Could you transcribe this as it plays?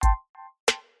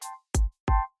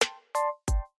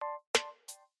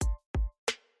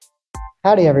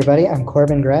Howdy, everybody. I'm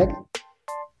Corbin Gregg.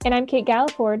 And I'm Kate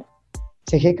Galliford.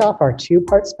 To kick off our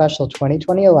two-part special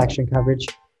 2020 election coverage,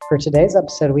 for today's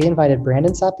episode, we invited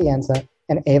Brandon Sapienza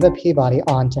and Ava Peabody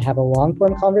on to have a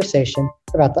long-form conversation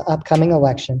about the upcoming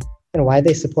election and why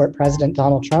they support President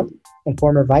Donald Trump and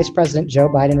former Vice President Joe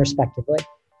Biden, respectively.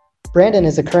 Brandon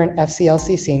is a current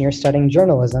FCLC senior studying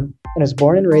journalism and was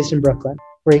born and raised in Brooklyn,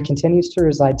 where he continues to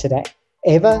reside today.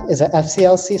 Ava is a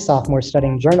FCLC sophomore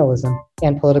studying journalism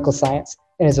and political science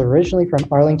and is originally from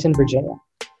Arlington, Virginia.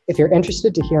 If you're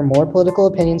interested to hear more political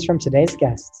opinions from today's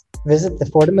guests, visit the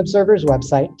Fordham Observer's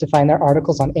website to find their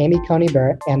articles on Amy Coney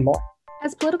Barrett and more.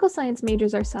 As political science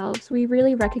majors ourselves, we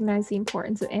really recognize the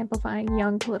importance of amplifying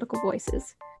young political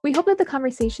voices. We hope that the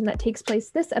conversation that takes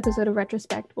place this episode of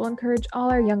Retrospect will encourage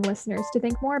all our young listeners to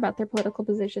think more about their political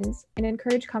positions and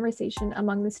encourage conversation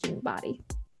among the student body.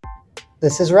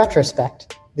 This is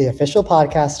Retrospect, the official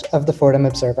podcast of the Fordham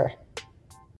Observer.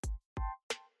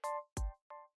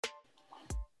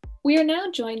 We are now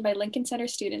joined by Lincoln Center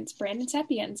students Brandon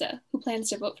Sapienza, who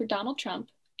plans to vote for Donald Trump,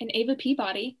 and Ava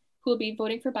Peabody, who will be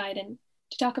voting for Biden,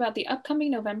 to talk about the upcoming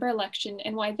November election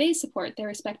and why they support their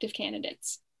respective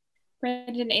candidates.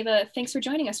 Brandon and Ava, thanks for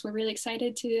joining us. We're really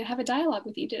excited to have a dialogue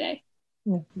with you today.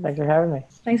 Thanks for having me.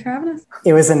 Thanks for having us.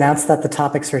 It was announced that the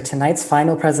topics for tonight's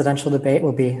final presidential debate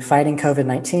will be fighting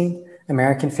COVID-19,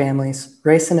 American families,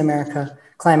 race in America,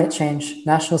 climate change,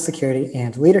 national security,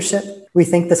 and leadership. We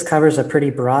think this covers a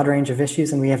pretty broad range of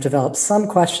issues, and we have developed some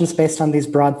questions based on these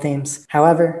broad themes.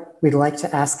 However, we'd like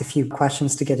to ask a few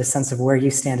questions to get a sense of where you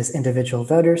stand as individual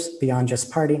voters beyond just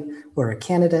party or a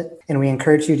candidate, and we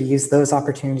encourage you to use those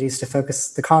opportunities to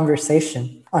focus the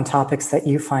conversation on topics that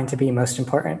you find to be most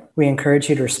important. We encourage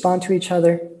you to respond to each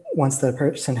other once the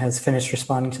person has finished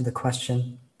responding to the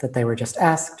question that they were just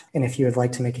asked, and if you would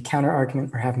like to make a counter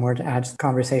argument or have more to add to the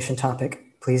conversation topic,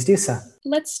 please do so.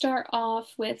 Let's start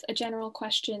off with a general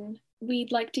question.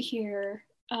 We'd like to hear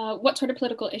what sort of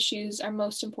political issues are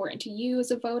most important to you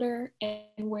as a voter, and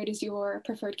where does your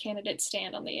preferred candidate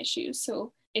stand on the issues?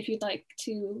 So if you'd like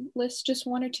to list just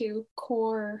one or two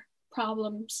core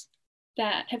problems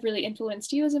that have really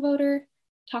influenced you as a voter,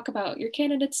 talk about your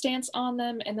candidate's stance on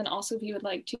them, and then also if you would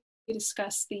like to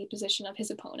discuss the position of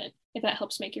his opponent. If that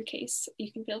helps make your case,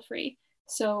 you can feel free.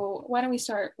 So why don't we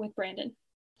start with Brandon?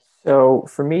 So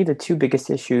for me, the two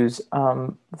biggest issues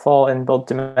fall in both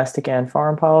domestic and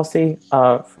foreign policy.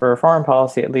 For foreign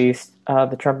policy, at least,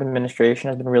 the Trump administration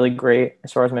has been really great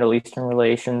as far as Middle Eastern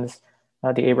relations.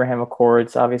 The Abraham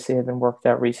Accords obviously have been worked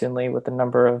out recently with a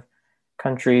number of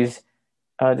countries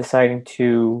deciding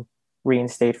to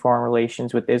reinstate foreign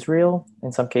relations with Israel,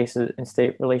 in some cases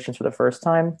instate relations for the first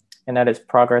time. And that is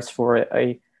progress for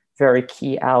a very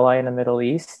key ally in the Middle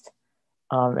East.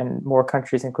 And more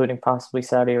countries, including possibly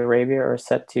Saudi Arabia, are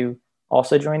set to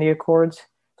also join the Accords.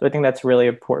 So I think that's a really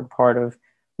important part of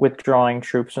withdrawing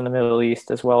troops from the Middle East,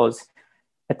 as well as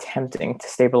attempting to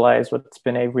stabilize what's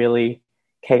been a really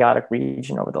chaotic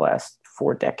region over the last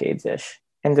 4 decades-ish.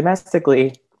 And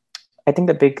domestically, I think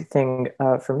the big thing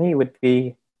for me would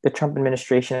be the Trump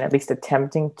administration at least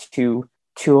attempting to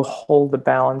hold the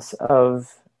balance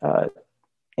of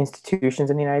institutions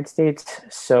in the United States.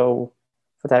 So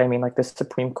for that, I mean like the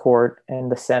Supreme Court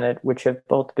and the Senate, which have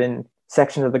both been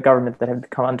sections of the government that have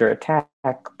come under attack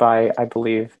by, I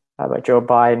believe, by Joe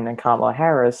Biden and Kamala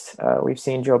Harris. We've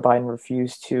seen Joe Biden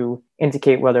refuse to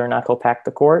indicate whether or not he'll pack the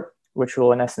court, which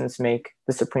will in essence make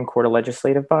the Supreme Court a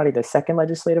legislative body, the second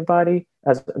legislative body,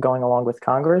 as going along with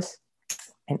Congress,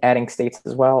 and adding states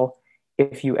as well.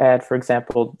 If you add, for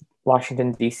example,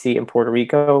 Washington, D.C. and Puerto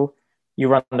Rico, you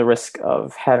run the risk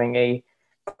of having a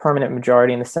permanent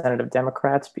majority in the Senate of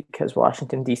Democrats, because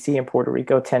Washington, D.C. and Puerto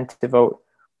Rico tend to vote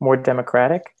more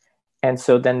Democratic. And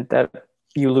so then that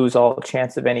you lose all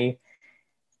chance of any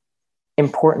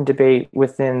important debate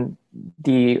within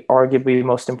the arguably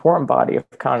most important body of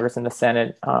Congress and the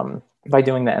Senate by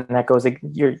doing that. And that goes,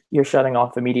 you're shutting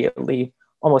off immediately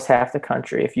almost half the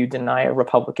country if you deny a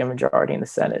Republican majority in the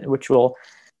Senate, which will,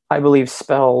 I believe,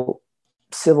 spell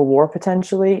civil war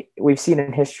potentially. We've seen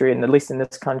in history, and at least in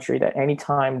this country, that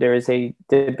anytime there is a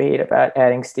debate about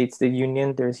adding states to the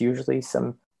union, there's usually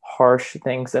some harsh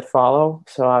things that follow.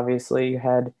 So obviously you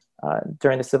had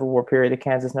during the Civil War period, the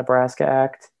Kansas-Nebraska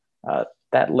Act,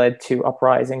 that led to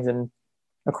uprisings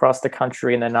across the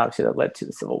country, and then obviously that led to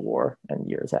the Civil War and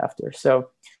years after. So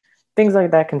things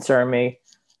like that concern me.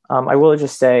 I will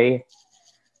just say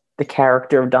the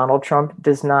character of Donald Trump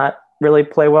does not really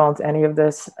play well into any of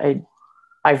this.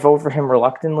 I vote for him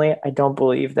reluctantly. I don't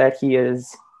believe that he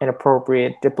is an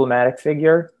appropriate diplomatic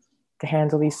figure to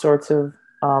handle these sorts of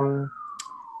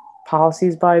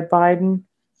policies by Biden.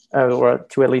 or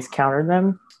to at least counter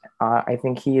them. I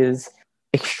think he is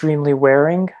extremely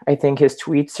wearing. I think his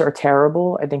tweets are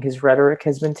terrible. I think his rhetoric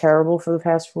has been terrible for the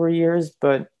past 4 years,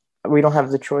 but we don't have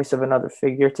the choice of another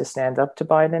figure to stand up to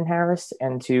Biden and Harris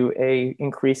and to a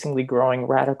increasingly growing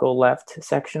radical left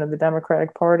section of the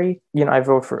Democratic Party. You know,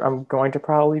 I'm going to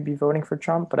probably be voting for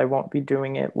Trump, but I won't be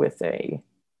doing it with a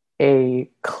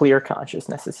clear conscience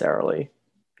necessarily,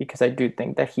 because I do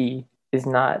think that he is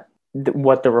not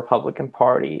what the Republican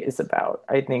Party is about.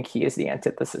 I think he is the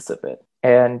antithesis of it.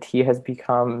 And he has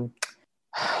become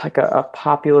like a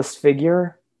populist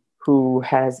figure who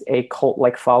has a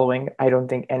cult-like following I don't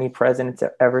think any president's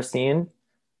ever seen.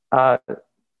 And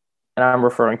I'm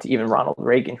referring to even Ronald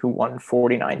Reagan, who won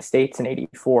 49 states in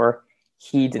 1984.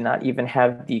 He did not even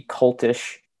have the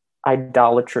cultish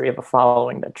idolatry of a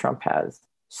following that Trump has.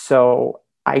 So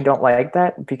I don't like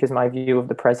that, because my view of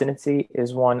the presidency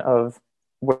is one of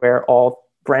where all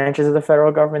branches of the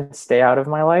federal government stay out of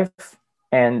my life.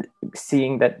 And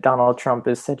seeing that Donald Trump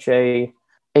is such a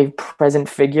present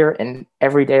figure in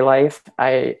everyday life,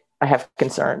 I have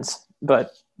concerns.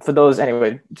 But for those,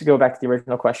 anyway, to go back to the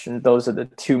original question, those are the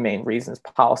two main reasons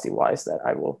policy-wise that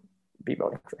I will be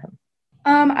voting for him.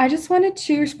 I just wanted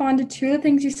to respond to two of the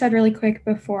things you said really quick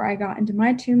before I got into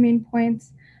my two main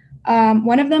points.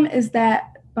 One of them is that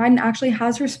Biden actually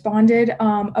has responded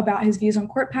about his views on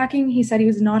court packing. He said he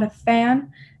was not a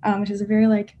fan, which is a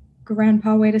very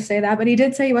grandpa way to say that, but he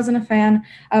did say he wasn't a fan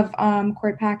of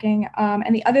court packing.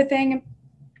 And the other thing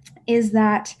is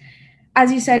that,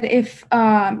 as you said, if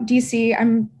DC,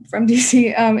 I'm from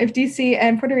DC, if DC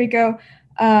and Puerto Rico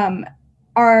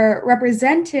are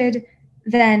represented,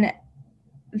 then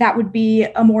that would be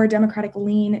a more democratic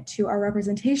lean to our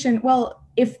representation. Well,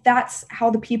 if that's how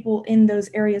the people in those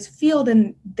areas feel,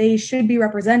 then they should be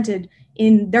represented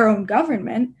in their own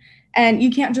government. And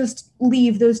you can't just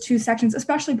leave those two sections,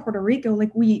 especially Puerto Rico.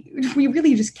 We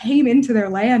really just came into their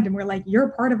land and we're like, you're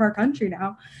part of our country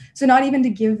now. So not even to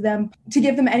give them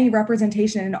any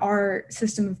representation in our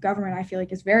system of government, I feel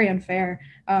like is very unfair.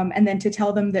 And then to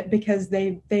tell them that because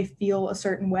they feel a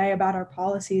certain way about our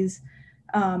policies,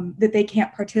 that they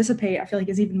can't participate, I feel like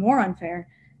is even more unfair.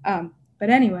 But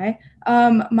anyway,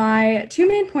 my two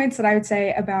main points that I would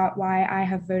say about why I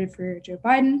have voted for Joe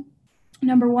Biden.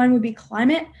 Number one would be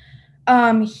climate.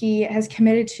 He has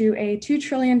committed to a $2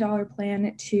 trillion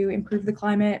plan to improve the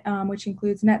climate, which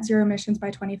includes net zero emissions by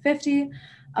 2050,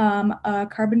 a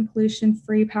carbon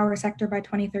pollution-free power sector by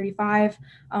 2035,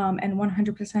 and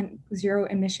 100% zero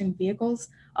emission vehicles.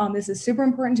 This is super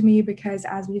important to me because,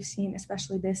 as we've seen,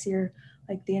 especially this year,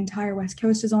 the entire West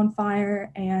Coast is on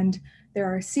fire, and there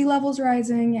are sea levels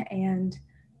rising, and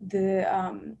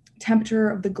the temperature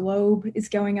of the globe is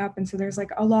going up, and so there's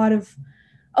a lot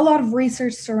of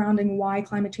research surrounding why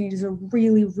climate change is a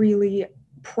really, really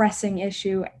pressing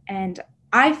issue. And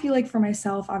I feel like for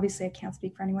myself, obviously I can't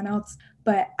speak for anyone else,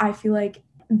 but I feel like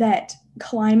that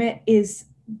climate is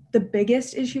the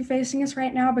biggest issue facing us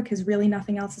right now, because really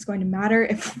nothing else is going to matter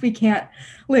if we can't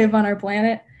live on our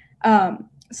planet.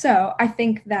 So I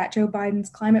think that Joe Biden's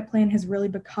climate plan has really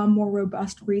become more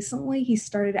robust recently. He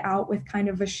started out with kind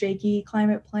of a shaky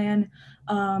climate plan,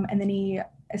 and then he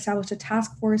established a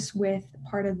task force with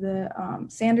part of the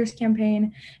Sanders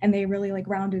campaign, and they really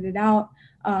rounded it out.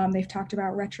 They've talked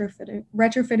about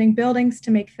retrofitting buildings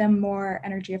to make them more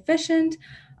energy efficient,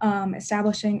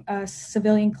 establishing a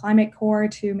civilian climate corps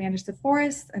to manage the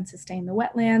forests and sustain the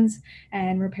wetlands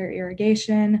and repair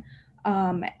irrigation.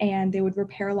 And they would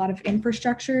repair a lot of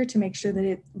infrastructure to make sure that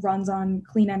it runs on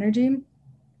clean energy.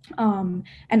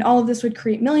 And all of this would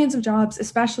create millions of jobs,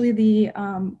 especially the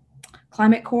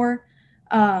climate corps.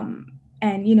 And,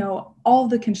 all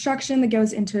the construction that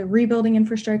goes into rebuilding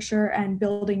infrastructure and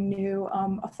building new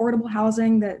affordable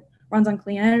housing that runs on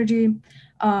clean energy.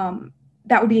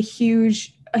 That would be a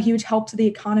huge help to the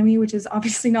economy, which is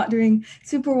obviously not doing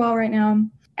super well right now.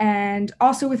 And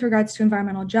also with regards to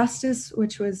environmental justice,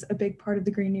 which was a big part of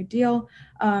the Green New Deal,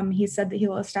 he said that he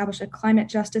will establish a climate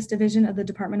justice division of the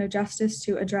Department of Justice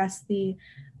to address the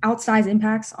outsized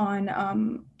impacts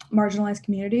on marginalized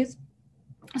communities.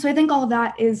 So I think all of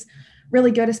that is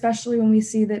really good, especially when we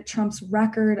see that Trump's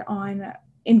record on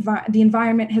the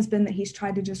environment has been that he's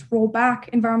tried to just roll back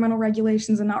environmental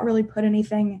regulations and not really put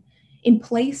anything in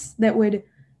place that would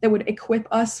equip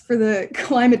us for the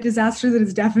climate disaster that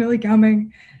is definitely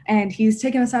coming. And he's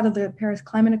taken us out of the Paris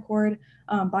Climate Accord.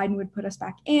 Biden would put us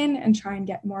back in and try and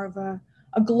get more of a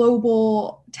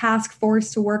global task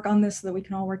force to work on this so that we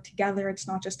can all work together. It's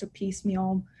not just a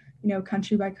piecemeal,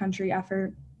 country by country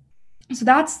effort. So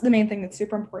that's the main thing that's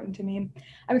super important to me.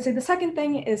 I would say the second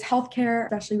thing is healthcare,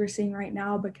 especially we're seeing right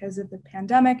now because of the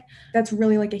pandemic. That's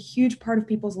really like a huge part of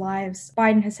people's lives.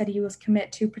 Biden has said he will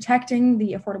commit to protecting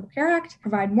the Affordable Care Act,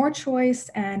 provide more choice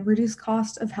and reduce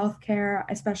cost of healthcare,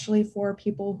 especially for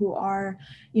people who are,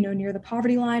 near the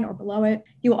poverty line or below it.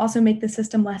 He will also make the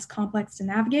system less complex to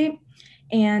navigate.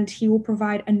 And he will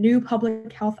provide a new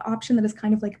public health option that is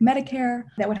kind of like Medicare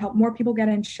that would help more people get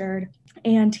insured.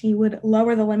 And he would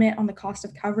lower the limit on the cost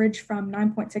of coverage from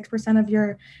 9.6% of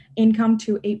your income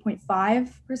to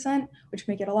 8.5%, which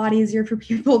make it a lot easier for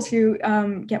people to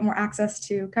get more access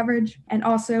to coverage. And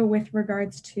also with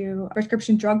regards to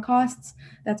prescription drug costs,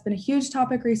 that's been a huge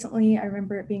topic recently. I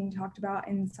remember it being talked about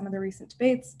in some of the recent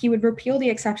debates. He would repeal the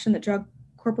exception that drug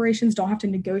corporations don't have to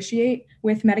negotiate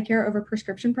with Medicare over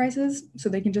prescription prices, so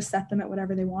they can just set them at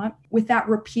whatever they want. With that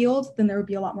repealed, then there would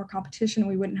be a lot more competition and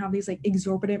we wouldn't have these like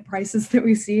exorbitant prices that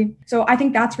we see. So I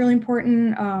think that's really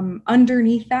important.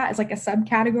 Underneath that is like a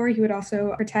subcategory. He would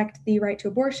also protect the right to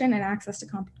abortion and access to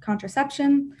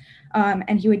contraception.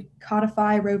 And he would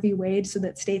codify Roe v. Wade so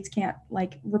that states can't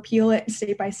like repeal it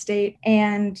state by state.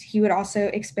 And he would also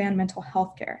expand mental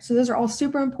health care. So those are all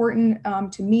super important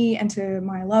to me and to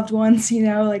my loved ones.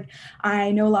 Like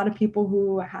I know a lot of people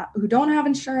who don't have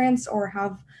insurance or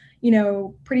have,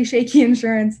 pretty shaky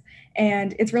insurance.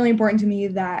 And it's really important to me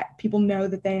that people know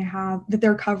that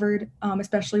they're covered,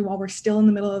 especially while we're still in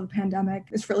the middle of the pandemic.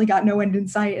 It's really got no end in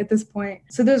sight at this point.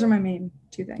 So those are my main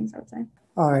two things, I would say.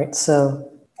 All right. So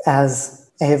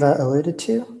as Ava alluded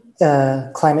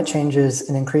to, climate change is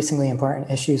an increasingly important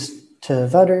issue to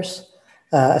voters,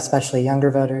 especially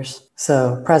younger voters.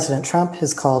 So President Trump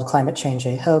has called climate change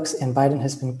a hoax, and Biden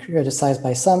has been criticized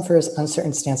by some for his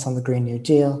uncertain stance on the Green New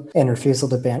Deal and refusal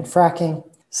to ban fracking.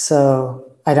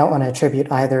 So I don't want to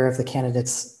attribute either of the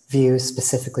candidates' views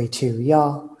specifically to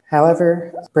y'all.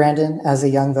 However, Brandon, as a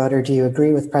young voter, do you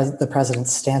agree with the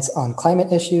president's stance on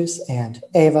climate issues? And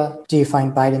Ava, do you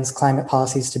find Biden's climate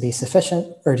policies to be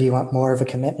sufficient, or do you want more of a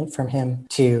commitment from him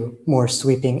to more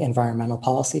sweeping environmental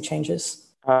policy changes?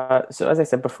 So as I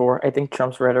said before, I think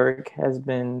Trump's rhetoric has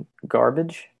been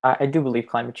garbage. I do believe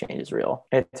climate change is real.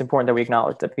 It's important that we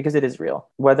acknowledge that because it is real.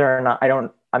 Whether or not,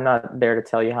 I'm not there to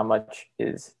tell you how much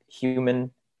is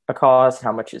human a cause,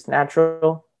 how much is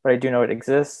natural, but I do know it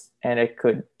exists and it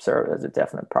could serve as a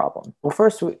definite problem. Well,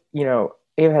 first, Ava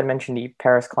had mentioned the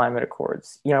Paris Climate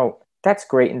Accords. That's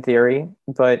great in theory,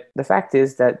 but the fact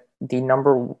is that the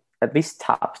at least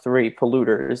top 3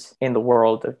 polluters in the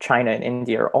world of China and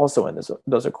India are also in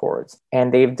those accords.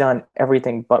 And they've done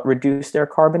everything but reduce their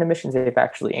carbon emissions. They've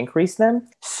actually increased them.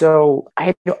 So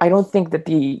I don't think that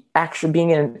the actual being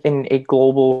in a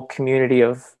global community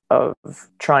of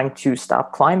trying to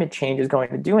stop climate change is going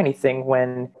to do anything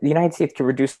when the United States can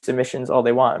reduce emissions all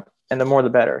they want. And the more the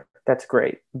better. That's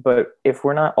great. But if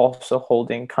we're not also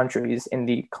holding countries in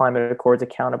the climate accords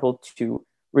accountable to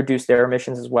reduce their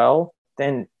emissions as well,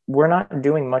 then we're not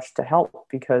doing much to help,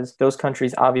 because those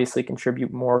countries obviously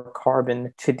contribute more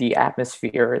carbon to the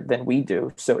atmosphere than we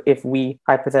do. So if we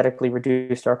hypothetically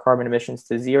reduced our carbon emissions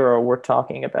to 0, we're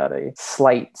talking about a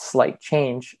slight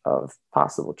change of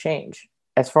possible change.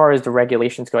 As far as the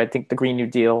regulations go, I think the Green New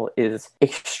Deal is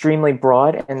extremely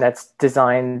broad, and that's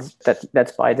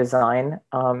by design.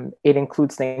 It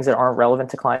includes things that aren't relevant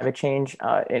to climate change.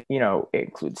 It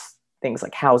includes things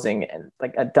like housing and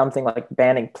like a dumb thing like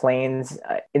banning planes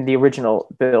in the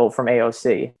original bill from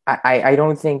AOC. I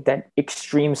don't think that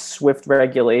extreme swift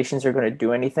regulations are going to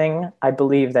do anything. I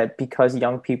believe that because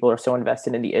young people are so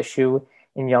invested in the issue,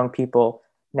 and young people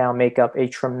now make up a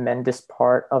tremendous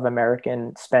part of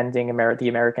American spending, the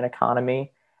American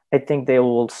economy, I think they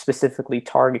will specifically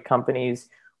target companies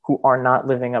who are not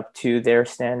living up to their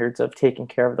standards of taking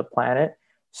care of the planet.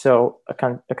 So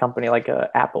a company like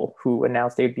Apple, who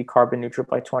announced they'd be carbon neutral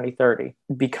by 2030,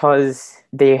 because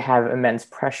they have immense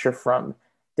pressure from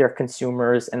their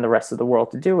consumers and the rest of the world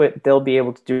to do it, they'll be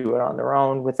able to do it on their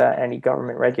own without any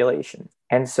government regulation.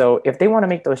 And so if they want to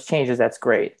make those changes, that's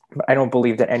great. But I don't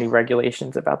believe that any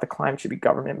regulations about the climate should be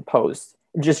government imposed,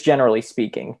 just generally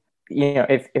speaking.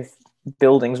 If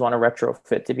buildings want to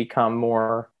retrofit to become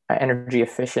more energy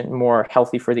efficient, more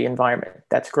healthy for the environment,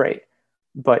 that's great.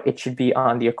 But it should be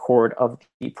on the accord of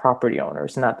the property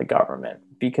owners, not the government,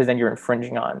 because then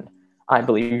I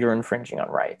believe you're infringing on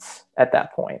rights at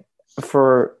that point.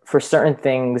 For certain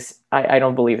things, I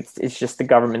don't believe it's just the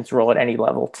government's role at any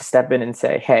level to step in and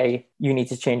say, hey, you need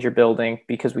to change your building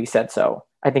because we said so.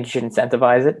 I think you should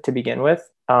incentivize it to begin with.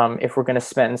 If we're going to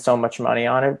spend so much money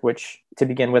on it, which to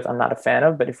begin with, I'm not a fan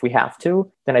of, but if we have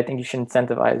to, then I think you should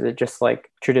incentivize it, just like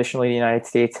traditionally the United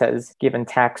States has given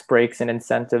tax breaks and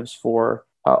incentives for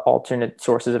alternate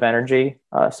sources of energy.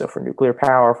 So for nuclear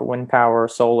power, for wind power,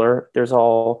 solar, there's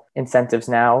all incentives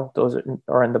now. Those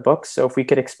are in the books. So if we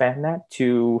could expand that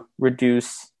to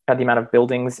reduce the amount of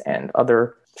buildings and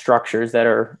other structures that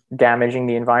are damaging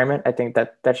the environment, I think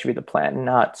that should be the plan,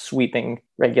 not sweeping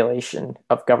regulation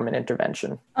of government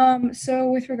intervention. So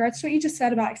with regards to what you just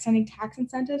said about extending tax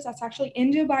incentives, that's actually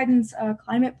in Joe Biden's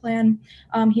climate plan.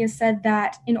 He has said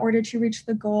that in order to reach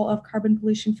the goal of carbon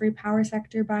pollution-free power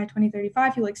sector by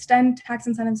 2035, he will extend tax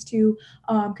incentives to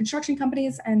construction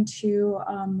companies and to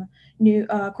new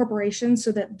corporations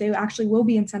so that they actually will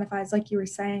be incentivized, like you were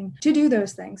saying, to do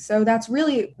those things. So that's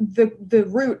really the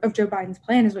root of Joe Biden's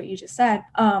plan, is what you just said.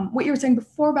 What you were saying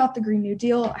before about the Green New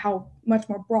Deal, how much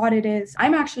more broad it is.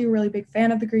 I'm actually a really big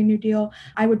fan of the Green New Deal.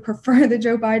 I would prefer that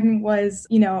Joe Biden was,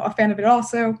 a fan of it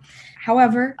also.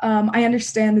 However, I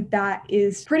understand that that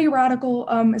is pretty radical,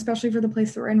 especially for the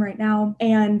place that we're in right now.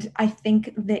 And I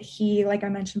think that he, like I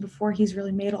mentioned before, he's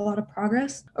really made a lot of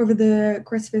progress over the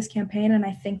course of his campaign. And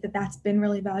I think that that's been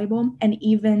really valuable. And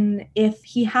even if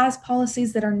he has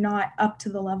policies that are not up to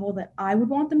the level that I would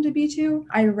want them to be to,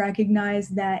 I recognize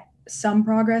that some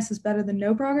progress is better than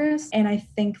no progress. And I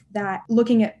think that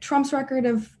looking at Trump's record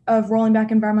of rolling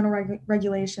back environmental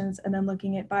regulations, and then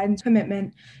looking at Biden's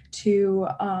commitment to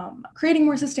creating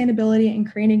more sustainability and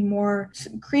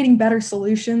creating better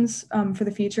solutions for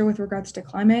the future with regards to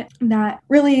climate, that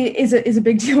really is a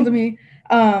big deal to me.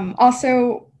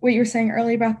 Also, what you were saying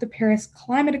earlier about the Paris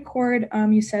Climate Accord,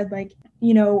 you said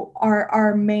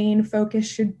our main focus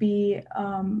should be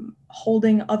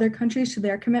holding other countries to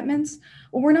their commitments.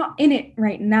 Well, we're not in it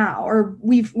right now, or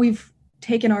we've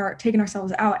taken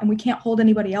ourselves out, and we can't hold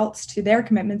anybody else to their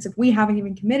commitments if we haven't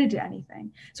even committed to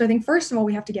anything. So I think first of all,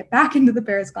 we have to get back into the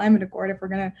Paris Climate Accord if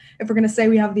we're gonna say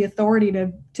we have the authority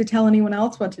to tell anyone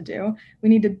else what to do. We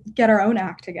need to get our own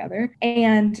act together.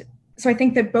 And so I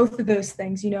think that both of those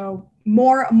things,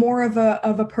 more of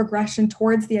a progression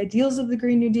towards the ideals of the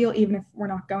Green New Deal, even if we're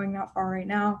not going that far right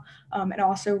now, and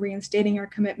also reinstating our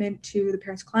commitment to the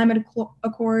Paris Climate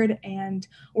Accord and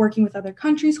working with other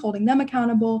countries, holding them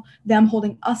accountable, them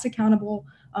holding us accountable.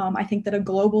 I think that a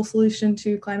global solution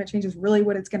to climate change is really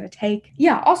what it's going to take.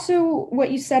 Yeah, also what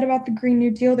you said about the Green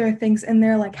New Deal, there are things in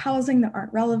there like housing that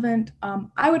aren't relevant.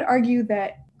 I would argue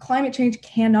that climate change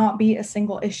cannot be a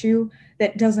single issue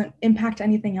that doesn't impact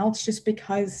anything else, just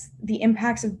because the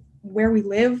impacts of where we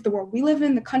live, the world we live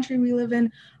in, the country we live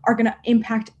in, are going to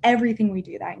impact everything we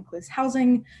do. That includes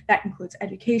housing, that includes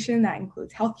education, that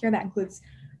includes healthcare, that includes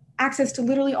access to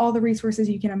literally all the resources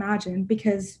you can imagine,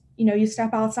 because you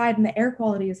step outside and the air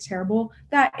quality is terrible.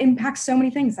 That impacts so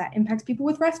many things. That impacts people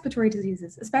with respiratory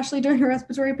diseases, especially during a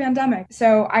respiratory pandemic.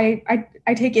 So I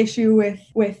take issue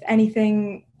with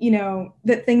anything,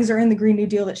 that things are in the Green New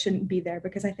Deal that shouldn't be there,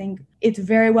 because I think it's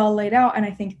very well laid out. And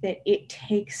I think that it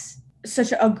takes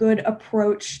such a good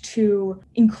approach to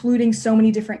including so many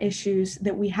different issues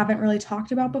that we haven't really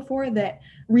talked about before, that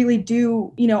really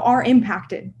do, are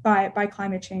impacted by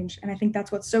climate change. And I think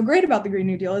that's what's so great about the Green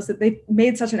New Deal, is that they've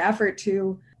made such an effort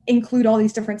to include all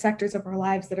these different sectors of our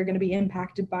lives that are going to be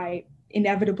impacted by,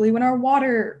 inevitably, when our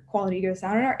water quality goes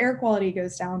down and our air quality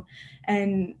goes down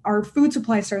and our food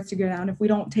supply starts to go down if we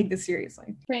don't take this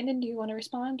seriously. Brandon, do you want to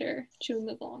respond, or should we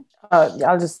move on?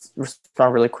 I'll just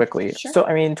respond really quickly. Sure. So,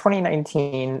 in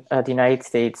 2019, the United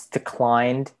States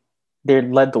declined. They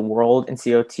led the world in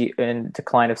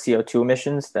decline of CO2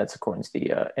 emissions. That's according to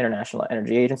the International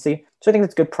Energy Agency. So I think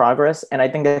that's good progress. And I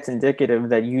think that's indicative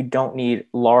that you don't need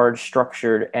large,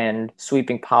 structured, and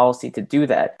sweeping policy to do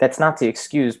that. That's not to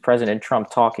excuse President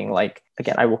Trump talking like,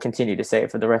 again, I will continue to say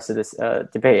it for the rest of this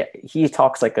debate, he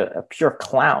talks like a pure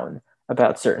clown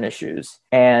about certain issues.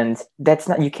 And that's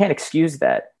not, you can't excuse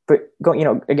that. But going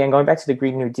back to the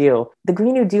Green New Deal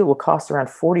will cost around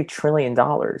 $40 trillion.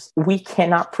 We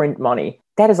cannot print money.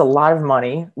 That is a lot of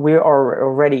money. We are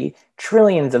already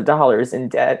trillions of dollars in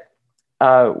debt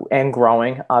and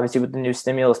growing. Obviously, with the new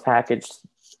stimulus package,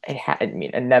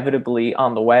 inevitably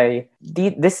on the way.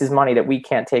 This is money that we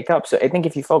can't take up. So I think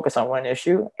if you focus on one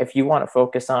issue, if you want to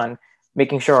focus on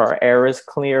making sure our air is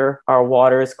clear, our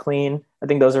water is clean, I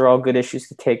think those are all good issues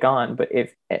to take on,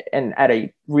 and at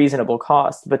a reasonable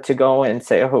cost. But to go and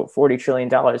say, $40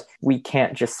 trillion, we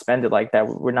can't just spend it like that.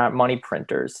 We're not money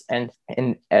printers. And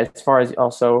as far as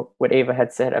also what Ava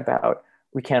had said about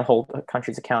we can't hold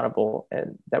countries accountable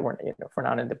and that we're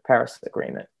not in the Paris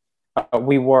Agreement.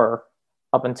 We were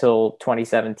up until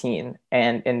 2017.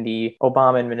 And in the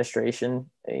Obama administration,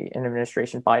 an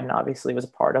administration Biden obviously was a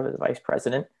part of as vice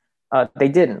president, they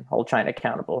didn't hold China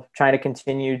accountable. China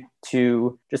continued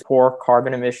to just pour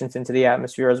carbon emissions into the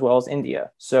atmosphere, as well as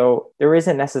India. So there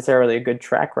isn't necessarily a good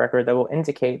track record that will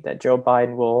indicate that Joe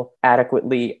Biden will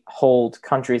adequately hold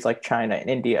countries like China and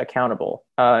India accountable.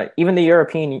 Even the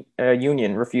European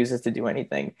Union refuses to do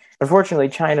anything. Unfortunately,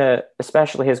 China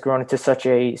especially has grown into such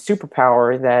a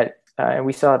superpower that and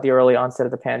we saw at the early onset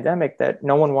of the pandemic that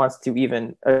no one wants to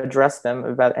even address them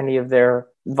about any of their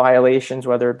violations,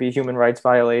 whether it be human rights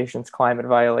violations, climate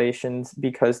violations,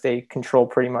 because they control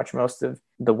pretty much most of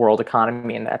the world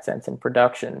economy in that sense and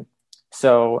production.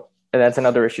 So that's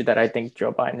another issue that I think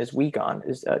Joe Biden is weak on,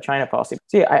 is China policy.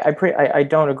 So yeah, I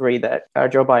don't agree that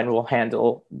Joe Biden will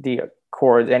handle the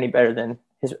Accords any better than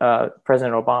his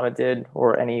President Obama did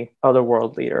or any other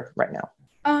world leader right now.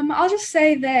 I'll just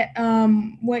say that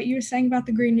what you were saying about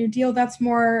the Green New Deal, that's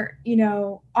more,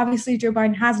 obviously Joe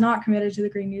Biden has not committed to the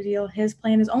Green New Deal. His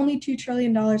plan is only $2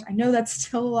 trillion. I know that's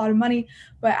still a lot of money,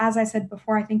 but as I said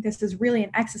before, I think this is really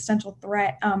an existential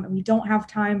threat, and we don't have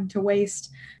time to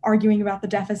waste arguing about the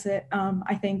deficit.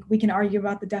 I think we can argue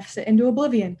about the deficit into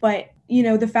oblivion, but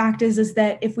the fact is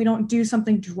that if we don't do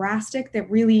something drastic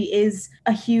that really is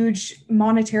a huge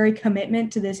monetary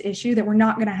commitment to this issue, that we're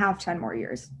not going to have 10 more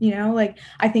years.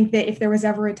 I think that if there was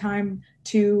ever a time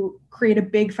to create a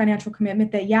big financial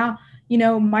commitment that,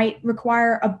 might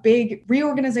require a big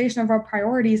reorganization of our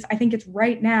priorities, I think it's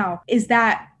right now. Is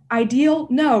that ideal?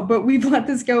 No, but we've let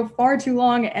this go far too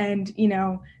long. And,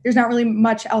 there's not really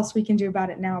much else we can do about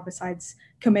it now besides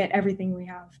commit everything we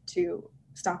have to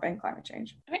stopping climate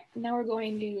change. All right, now we're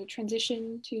going to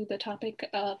transition to the topic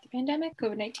of the pandemic,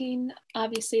 COVID-19.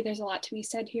 Obviously, there's a lot to be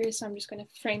said here, so I'm just going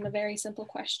to frame a very simple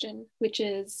question, which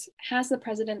is, has the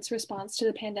president's response to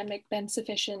the pandemic been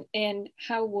sufficient, and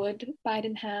how would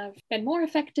Biden have been more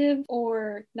effective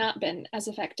or not been as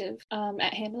effective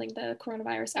at handling the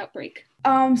coronavirus outbreak?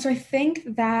 So I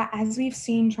think that, as we've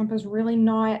seen, Trump has really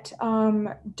not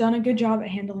done a good job at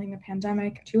handling the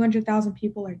pandemic. 200,000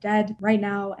 people are dead right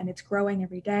now, and it's growing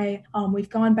every day. We've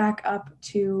gone back up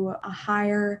to a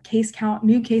higher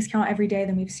new case count every day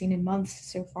than we've seen in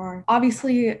months so far.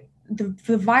 Obviously,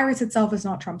 the virus itself is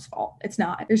not Trump's fault. It's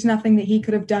not. There's nothing that he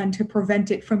could have done to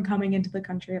prevent it from coming into the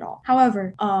country at all.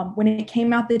 However, when it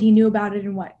came out that he knew about it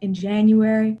in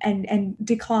January and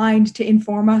declined to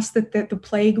inform us that the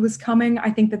plague was coming,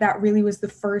 I think that really was the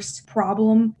first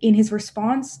problem in his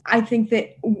response. I think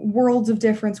that worlds of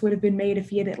difference would have been made if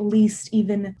he had at least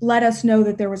even let us know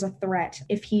that there was a threat.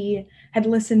 If he had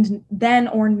listened then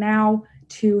or now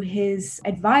to his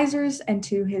advisors and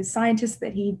to his scientists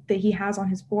that he has on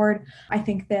his board, I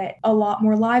think that a lot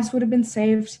more lives would have been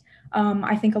saved.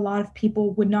 I think a lot of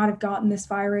people would not have gotten this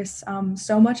virus.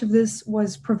 So much of this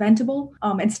was preventable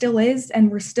and still is,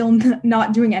 and we're still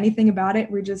not doing anything about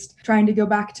it. We're just trying to go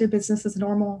back to business as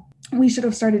normal. We should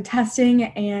have started testing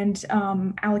and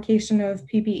allocation of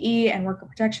PPE and worker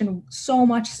protection so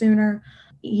much sooner.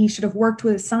 He should have worked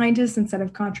with scientists instead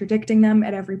of contradicting them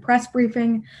at every press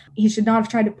briefing. He should not have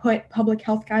tried to put public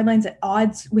health guidelines at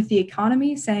odds with the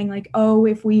economy, saying like, oh,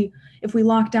 if we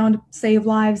lock down to save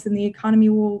lives, then the economy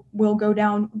will go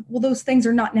down. Well, those things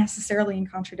are not necessarily in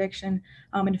contradiction.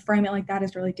 And to frame it like that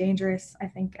is really dangerous, I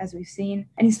think, as we've seen.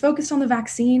 And he's focused on the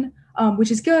vaccine, which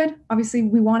is good. Obviously,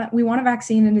 we want a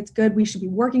vaccine, and it's good. We should be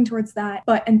working towards that.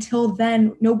 But until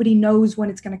then, nobody knows when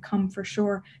it's going to come for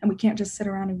sure. And we can't just sit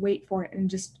around and wait for it and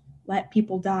just let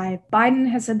people die. Biden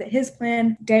has said that his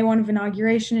plan, day one of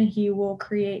inauguration, he will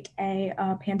create a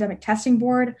pandemic testing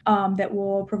board that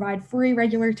will provide free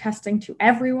regular testing to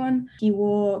everyone. He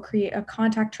will create a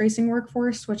contact tracing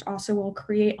workforce, which also will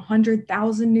create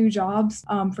 100,000 new jobs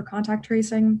for contact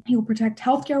tracing. He will protect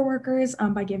healthcare workers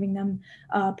by giving them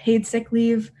paid sick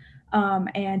leave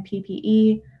and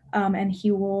PPE. And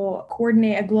he will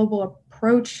coordinate a global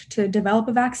approach to develop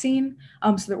a vaccine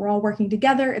so that we're all working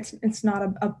together. It's not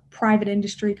a private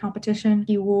industry competition.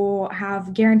 He will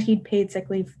have guaranteed paid sick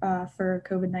leave for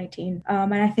COVID-19.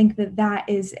 And I think that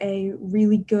is a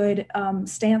really good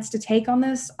stance to take on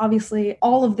this. Obviously,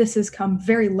 all of this has come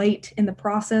very late in the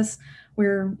process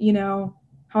where,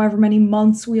 however many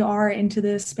months we are into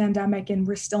this pandemic, and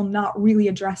we're still not really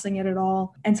addressing it at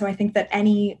all. And so I think that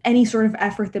any sort of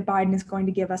effort that Biden is going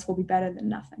to give us will be better than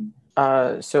nothing.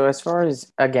 So as far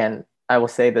as, again, I will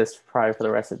say this probably for the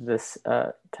rest of this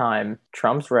time,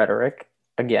 Trump's rhetoric,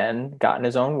 again, got in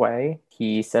his own way.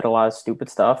 He said a lot of stupid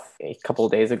stuff. A couple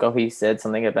of days ago, he said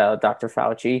something about Dr.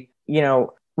 Fauci.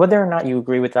 Whether or not you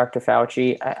agree with Dr.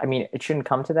 Fauci, I mean, it shouldn't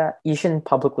come to that. You shouldn't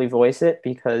publicly voice it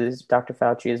because Dr.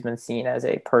 Fauci has been seen as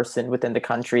a person within the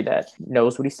country that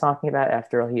knows what he's talking about.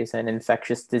 After all, he is an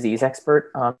infectious disease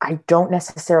expert. I don't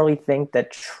necessarily think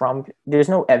that there's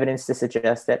no evidence to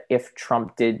suggest that if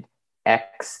Trump did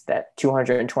X, that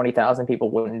 220,000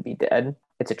 people wouldn't be dead.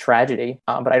 It's a tragedy,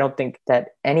 but I don't think that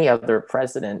any other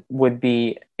president would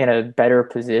be in a better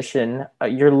position.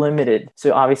 You're limited.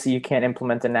 So obviously you can't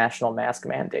implement a national mask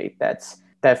mandate.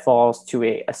 That falls to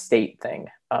a state thing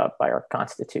by our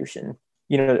Constitution.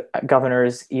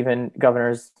 Governors Gavin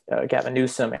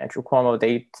Newsom, Andrew Cuomo,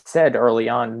 they said early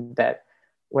on that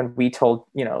when we told,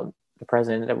 the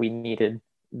president that we needed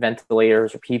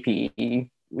ventilators or PPE,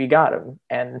 we got them.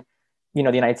 And, the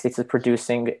United States is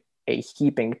producing a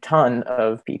heaping ton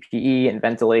of PPE and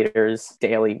ventilators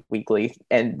daily, weekly,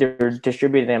 and they're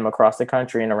distributing them across the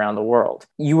country and around the world.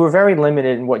 You were very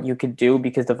limited in what you could do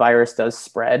because the virus does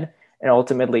spread. And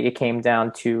ultimately, it came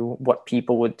down to what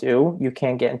people would do. You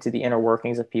can't get into the inner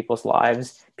workings of people's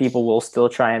lives. People will still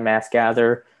try and mass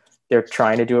gather. They're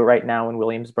trying to do it right now in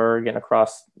Williamsburg and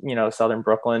across, southern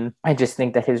Brooklyn. I just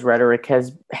think that his rhetoric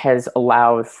has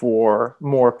allowed for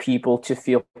more people to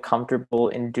feel comfortable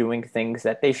in doing things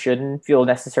that they shouldn't feel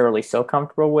necessarily so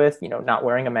comfortable with, not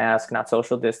wearing a mask, not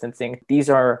social distancing. These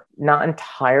are not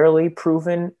entirely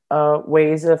proven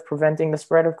ways of preventing the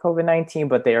spread of COVID-19,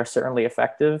 but they are certainly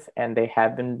effective, and they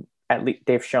have been, at least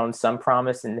they've shown some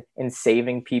promise in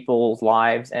saving people's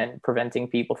lives and preventing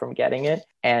people from getting it.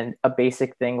 And a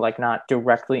basic thing like not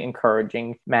directly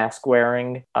encouraging mask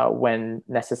wearing when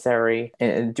necessary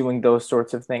and doing those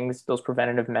sorts of things, those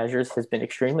preventative measures, has been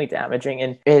extremely damaging.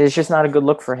 And it is just not a good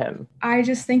look for him. I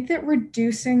just think that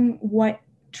reducing what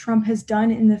Trump has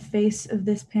done in the face of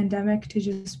this pandemic to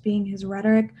just being his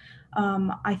rhetoric,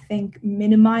 I think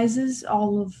minimizes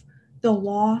all of the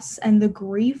loss and the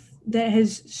grief that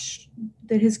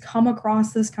has come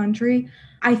across this country.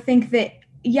 I think that,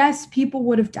 yes, people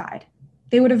would have died.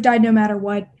 They would have died no matter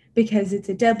what, because it's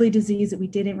a deadly disease that we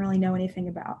didn't really know anything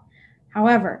about.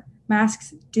 However,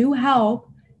 masks do help.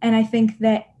 And I think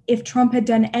that if Trump had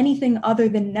done anything other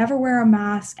than never wear a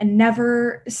mask and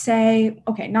never say,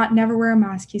 okay, not never wear a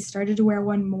mask, he started to wear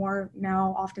one more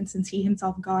now, often since he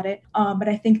himself got it. But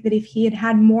I think that if he had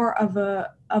had more of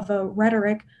a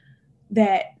rhetoric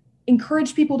that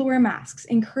encouraged people to wear masks,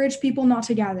 encouraged people not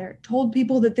to gather, told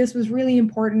people that this was really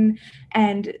important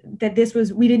and that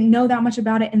we didn't know that much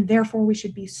about it and therefore we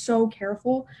should be so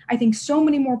careful, I think so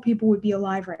many more people would be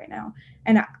alive right now.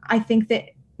 And I think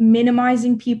that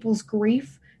minimizing people's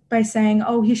grief by saying,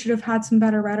 oh, he should have had some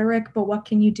better rhetoric, but what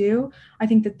can you do? I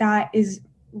think that is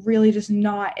really just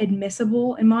not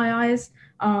admissible in my eyes.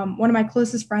 One of my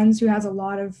closest friends who has a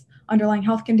lot of underlying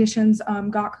health conditions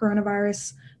got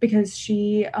coronavirus because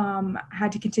she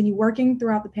had to continue working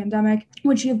throughout the pandemic.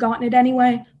 Would she have gotten it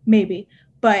anyway? Maybe.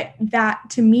 But that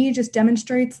to me just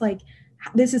demonstrates like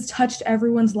this has touched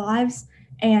everyone's lives.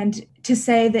 And to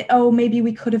say that, oh, maybe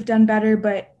we could have done better,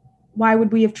 but why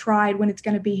would we have tried when it's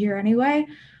going to be here anyway?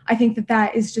 I think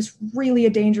that is just really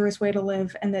a dangerous way to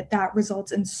live, and that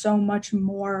results in so much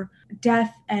more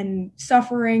death and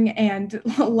suffering and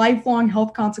lifelong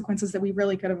health consequences that we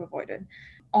really could have avoided.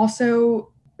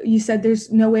 Also, you said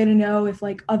there's no way to know if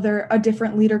a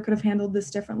different leader could have handled this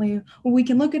differently. Well, we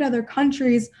can look at other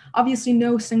countries. Obviously,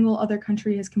 no single other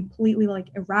country has completely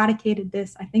eradicated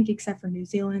this, I think, except for New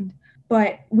Zealand.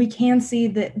 But we can see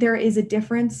that there is a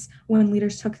difference when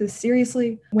leaders took this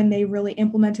seriously, when they really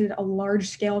implemented a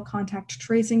large-scale contact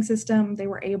tracing system. They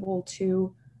were able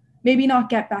to maybe not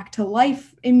get back to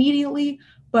life immediately,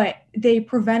 but they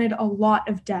prevented a lot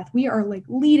of death. We are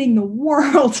leading the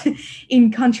world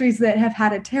in countries that have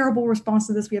had a terrible response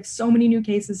to this. We have so many new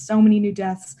cases, so many new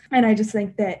deaths. And I just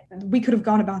think that we could have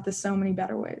gone about this so many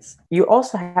better ways. You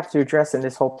also have to address in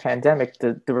this whole pandemic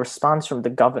the response from the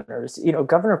governors.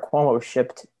 Governor Cuomo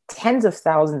shipped tens of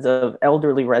thousands of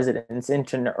elderly residents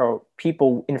or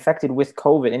people infected with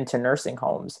COVID into nursing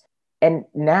homes. And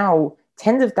now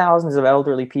tens of thousands of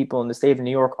elderly people in the state of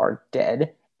New York are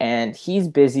dead. And he's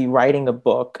busy writing a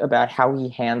book about how he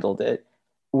handled it,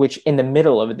 which in the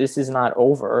middle of it, this is not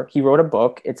over. He wrote a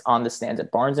book. It's on the stands at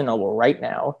Barnes & Noble right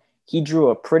now. He drew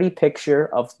a pretty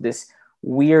picture of this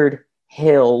weird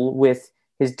hill with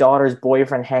his daughter's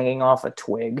boyfriend hanging off a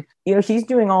twig. He's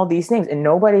doing all these things and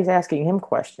nobody's asking him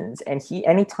questions. And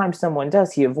anytime someone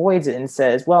does, he avoids it and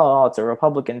says, well, it's a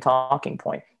Republican talking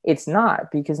point. It's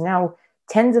not, because now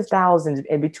tens of thousands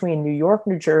in between New York,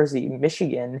 New Jersey,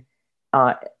 Michigan,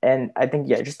 and I think,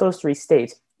 just those three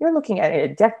states, you're looking at a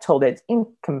death toll that's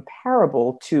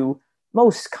incomparable to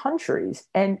most countries,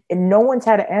 and no one's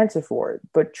had an answer for it.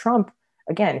 But Trump,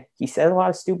 again, he said a lot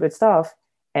of stupid stuff,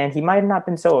 and he might have not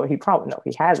been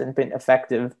he hasn't been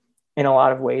effective in a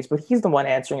lot of ways, but he's the one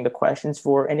answering the questions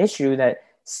for an issue that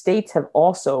states have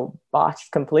also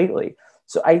botched completely.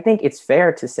 So I think it's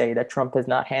fair to say that Trump has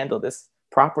not handled this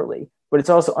properly, but it's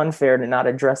also unfair to not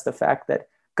address the fact that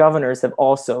governors have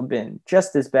also been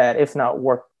just as bad, if not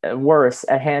worse,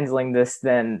 at handling this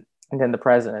than the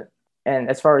president. And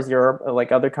as far as Europe,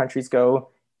 like other countries go,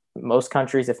 most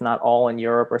countries, if not all in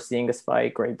Europe, are seeing a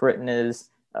spike. Great Britain is,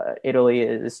 Italy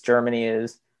is, Germany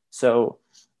is. So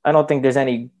I don't think there's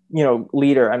any,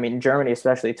 leader. I mean, Germany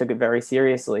especially took it very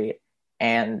seriously,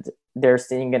 and they're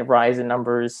seeing a rise in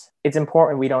numbers. It's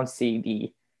important we don't see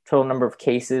the total number of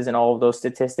cases and all of those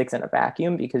statistics in a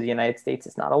vacuum, because the United States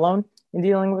is not alone in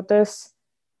dealing with this.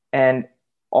 And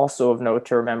also of note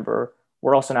to remember,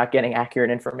 we're also not getting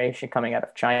accurate information coming out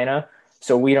of China.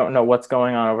 So we don't know what's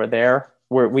going on over there.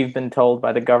 We've been told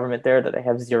by the government there that they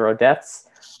have 0 deaths,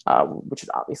 which is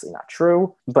obviously not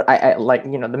true. But I like,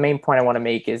 the main point I want to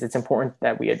make is it's important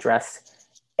that we address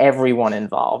everyone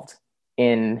involved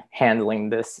in handling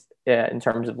this in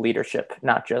terms of leadership,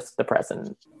 not just the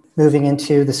president. Moving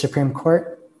into the Supreme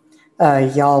Court,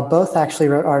 y'all both actually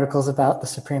wrote articles about the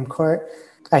Supreme Court.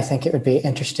 I think it would be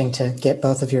interesting to get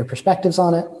both of your perspectives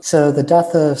on it. So the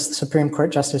death of Supreme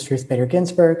Court Justice Ruth Bader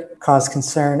Ginsburg caused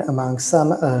concern among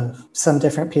some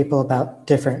different people about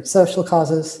different social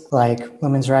causes, like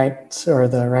women's rights or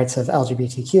the rights of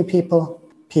LGBTQ people.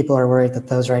 People are worried that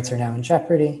those rights are now in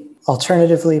jeopardy.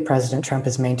 Alternatively, President Trump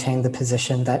has maintained the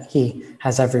position that he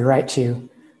has every right to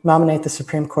nominate the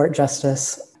Supreme Court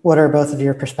justice. What are both of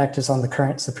your perspectives on the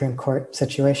current Supreme Court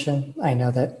situation? I know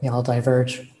that y'all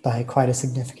diverge by quite a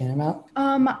significant amount.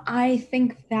 I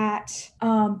think that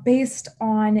based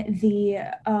on the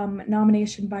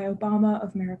nomination by Obama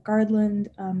of Merrick Garland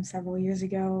several years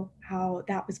ago, how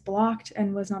that was blocked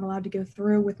and was not allowed to go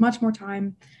through with much more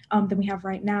time than we have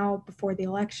right now before the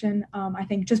election. I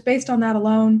think just based on that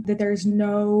alone, that there's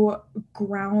no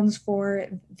grounds for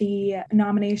the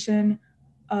nomination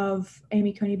of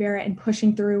Amy Coney Barrett and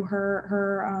pushing through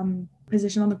her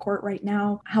position on the court right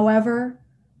now. However,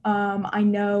 I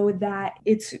know that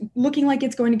it's looking like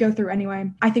it's going to go through anyway.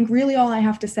 I think really all I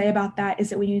have to say about that is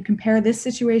that when you compare this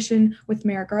situation with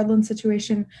Merrick Garland's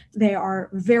situation, they are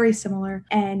very similar,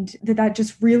 and that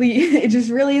just really, it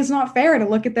just really is not fair to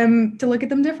look at them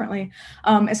differently,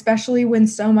 especially when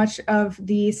so much of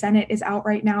the Senate is out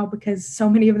right now because so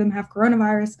many of them have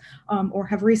coronavirus or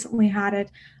have recently had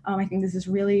it. I think this is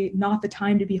really not the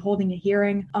time to be holding a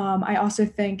hearing. I also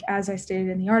think, as I stated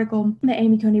in the article, that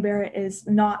Amy Coney Barrett is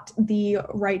not the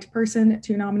right person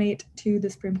to nominate to the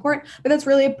Supreme Court, but that's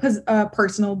really a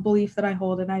personal belief that I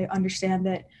hold, and I understand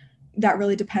that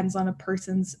really depends on a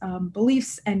person's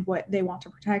beliefs and what they want to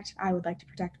protect. I would like to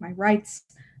protect my rights,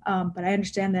 but I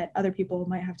understand that other people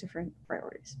might have different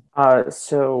priorities.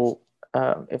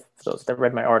 If those that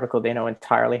read my article, they know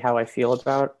entirely how I feel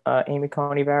about Amy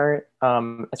Coney Barrett.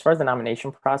 As far as the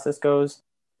nomination process goes,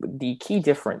 the key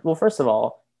difference, well, first of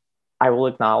all, I will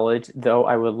acknowledge, though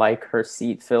I would like her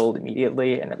seat filled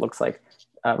immediately, and it looks like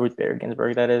Ruth Bader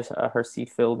Ginsburg, that is, her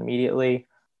seat filled immediately,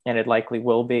 and it likely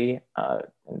will be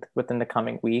within the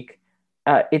coming week.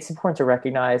 It's important to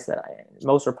recognize that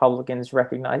most Republicans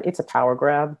recognize it's a power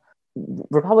grab.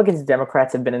 Republicans and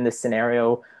Democrats have been in this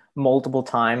scenario multiple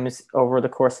times over the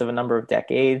course of a number of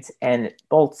decades, and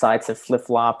both sides have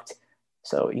flip-flopped.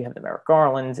 So you have the Merrick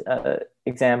Garland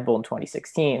example in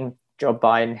 2016. Joe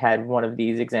Biden had one of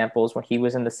these examples when he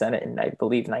was in the Senate in, I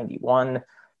believe, 91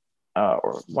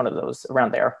 or one of those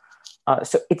around there.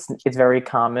 So it's very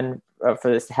common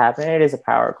for this to happen. It is a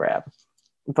power grab.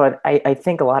 But I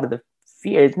think a lot of the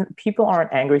fear, people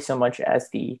aren't angry so much as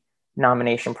the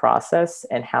nomination process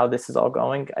and how this is all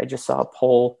going. I just saw a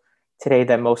poll today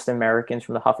that most Americans,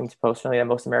 from the Huffington Post, that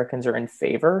most Americans are in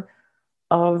favor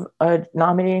of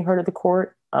nominating her to the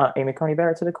court, Amy Coney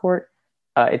Barrett to the court.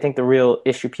 I think the real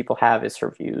issue people have is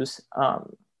her views.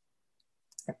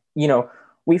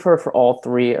 We've heard for all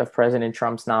three of President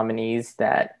Trump's nominees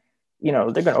that, they're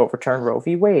going to overturn Roe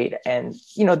v. Wade. And,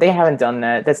 they haven't done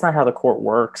that. That's not how the court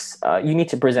works. You need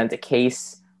to present a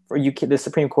case for the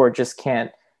Supreme Court just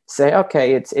can't say,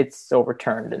 okay, it's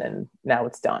overturned and then now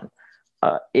it's done.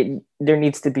 There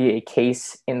needs to be a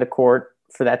case in the court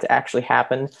for that to actually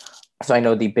happen. So I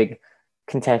know the big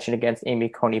contention against Amy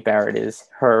Coney Barrett is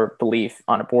her belief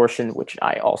on abortion, which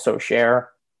I also share.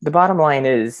 The bottom line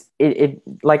is, it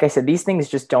like I said, these things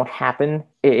just don't happen.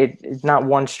 It's not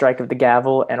one strike of the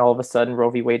gavel and all of a sudden Roe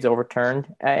v. Wade's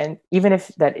overturned. And even if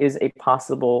that is a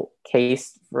possible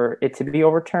case for it to be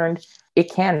overturned,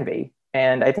 it can be.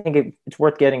 And I think it's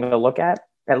worth getting a look at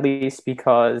least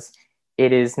because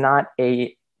it is not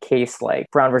a case like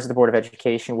Brown versus the Board of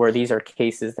Education, where these are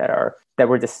cases that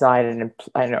were decided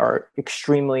and are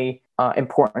extremely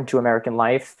important to American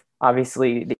life.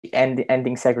 Obviously, the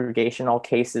ending segregation, all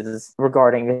cases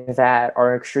regarding that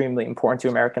are extremely important to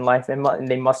American life, and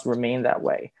they must remain that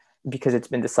way because it's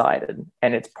been decided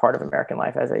and it's part of American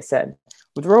life, as I said.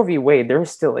 With Roe v. Wade, there is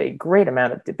still a great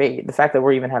amount of debate. The fact that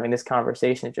we're even having this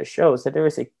conversation just shows that there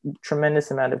is a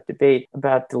tremendous amount of debate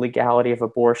about the legality of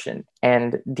abortion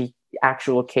and the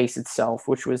actual case itself,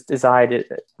 which was decided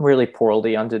really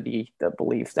poorly under the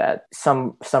belief that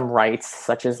some rights,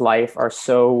 such as life, are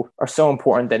so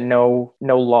important that no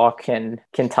law can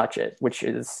touch it, which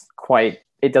is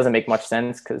it doesn't make much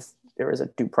sense because there is a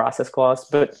due process clause.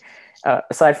 But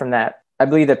aside from that, I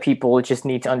believe that people just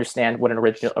need to understand what an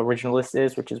originalist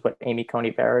is, which is what Amy Coney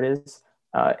Barrett is.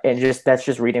 And that's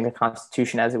just reading the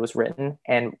Constitution as it was written.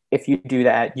 And if you do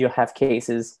that, you'll have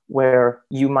cases where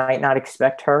you might not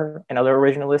expect her and other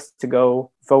originalists to go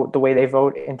vote the way they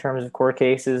vote in terms of court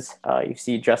cases. You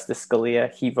see Justice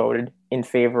Scalia, he voted in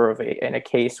favor of in a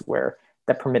case where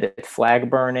that permitted flag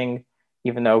burning,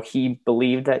 even though he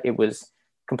believed that it was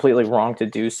completely wrong to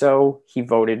do so. He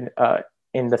voted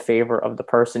in the favor of the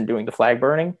person doing the flag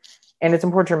burning. And it's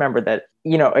important to remember that,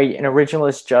 an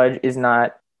originalist judge is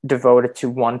not devoted to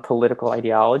one political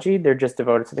ideology. They're just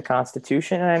devoted to the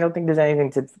Constitution. And I don't think there's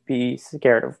anything to be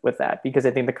scared of with that, because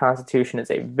I think the Constitution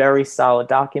is a very solid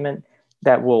document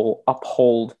that will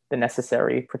uphold the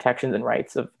necessary protections and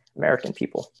rights of American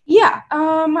people. Yeah,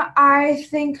 I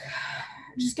think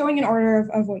just going in order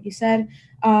of what you said,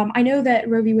 I know that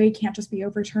Roe v. Wade can't just be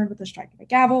overturned with a strike of a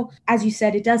gavel. As you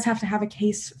said, it does have to have a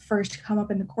case first come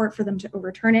up in the court for them to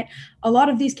overturn it. A lot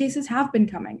of these cases have been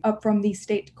coming up from the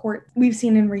state court. We've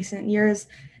seen in recent years,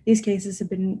 these cases have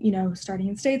been, starting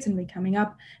in states and coming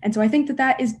up. And so I think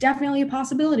that is definitely a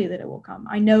possibility that it will come.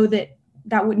 I know that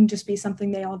wouldn't just be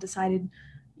something they all decided,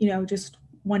 just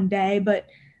one day, but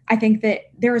I think that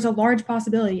there is a large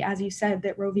possibility, as you said,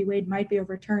 that Roe v. Wade might be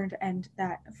overturned, and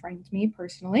that frightens me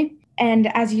personally. And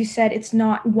as you said, it's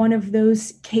not one of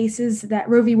those cases that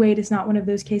Roe v. Wade is not one of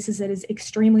those cases that is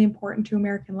extremely important to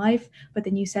American life. But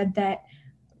then you said that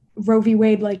Roe v.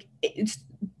 Wade, it's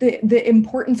the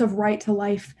importance of right to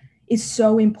life is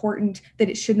so important that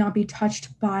it should not be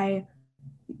touched by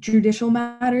judicial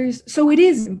matters. So it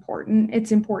is important.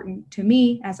 It's important to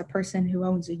me as a person who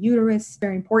owns a uterus.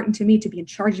 Very important to me to be in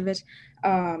charge of it.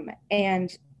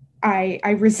 And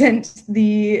I resent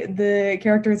the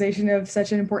characterization of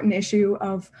such an important issue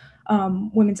of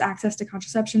women's access to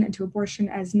contraception and to abortion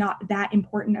as not that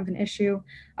important of an issue.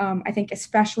 I think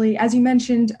especially, as you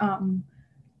mentioned,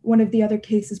 one of the other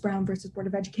cases, Brown versus Board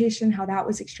of Education, how that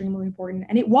was extremely important.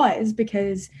 And it was,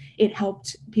 because it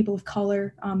helped people of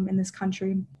color in this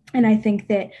country. And I think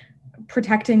that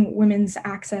protecting women's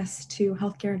access to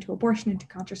healthcare and to abortion and to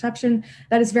contraception,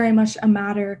 that is very much a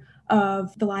matter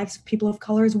of the lives of people of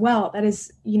color as well. That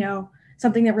is,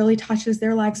 something that really touches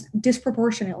their lives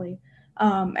disproportionately.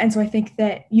 And so I think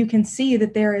that you can see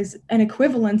that there is an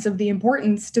equivalence of the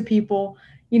importance to people,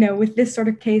 with this sort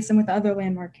of case and with other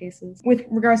landmark cases. With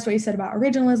regards to what you said about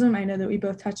originalism, I know that we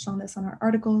both touched on this on our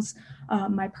articles.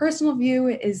 My personal view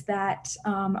is that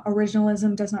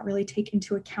originalism does not really take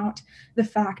into account the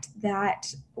fact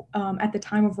that at the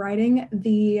time of writing,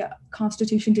 the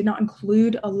Constitution did not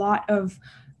include a lot of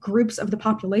groups of the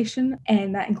population,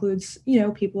 and that includes,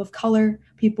 people of color,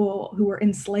 people who were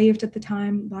enslaved at the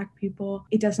time, Black people.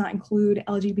 It does not include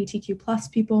LGBTQ plus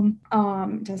people,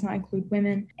 does not include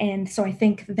women. And so I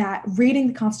think that reading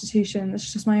the Constitution, this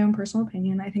is just my own personal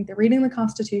opinion, I think that reading the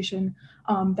Constitution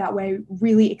that way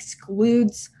really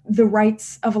excludes the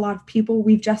rights of a lot of people.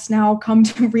 We've just now come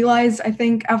to realize, I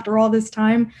think, after all this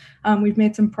time, we've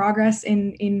made some progress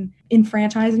in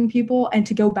enfranchising people, and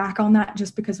to go back on that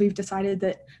just because we've decided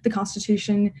that the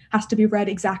Constitution has to be read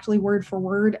exactly word for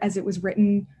word as it was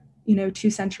written, 2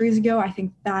 centuries ago, I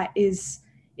think that is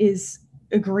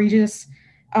egregious.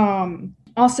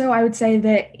 Also, I would say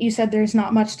that you said there's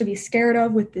not much to be scared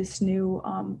of with this new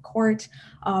court.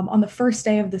 On the first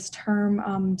day of this term,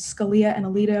 Scalia and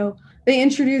Alito, they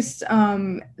introduced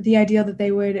the idea that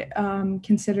they would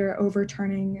consider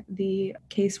overturning the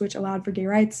case which allowed for gay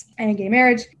rights and gay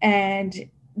marriage. And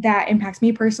that impacts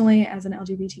me personally as an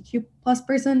LGBTQ plus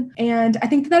person. And I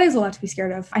think that is a lot to be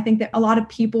scared of. I think that a lot of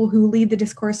people who lead the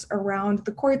discourse around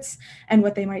the courts and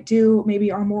what they might do maybe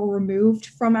are more removed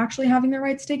from actually having their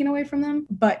rights taken away from them.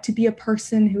 But to be a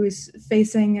person who is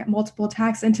facing multiple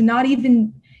attacks and to not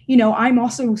even I'm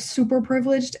also super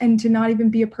privileged, and to not even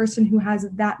be a person who has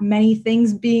that many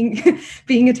things being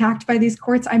being attacked by these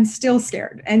courts, I'm still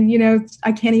scared. And,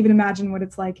 I can't even imagine what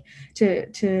it's like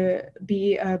to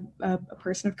be a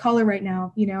person of color right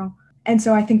now, And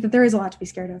so I think that there is a lot to be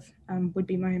scared of, would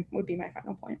be my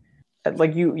final point.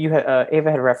 Like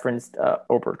Ava had referenced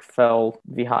Obergefell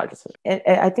v. Hodges. And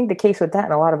I think the case with that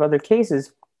and a lot of other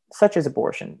cases, such as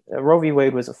abortion, Roe v.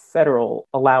 Wade was a federal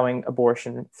allowing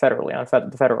abortion federally on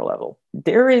the federal level.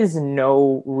 There is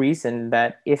no reason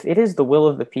that if it is the will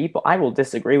of the people, I will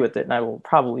disagree with it and I will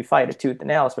probably fight it tooth and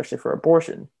nail, especially for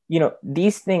abortion.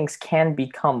 These things can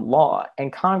become law,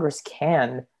 and Congress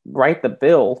can write the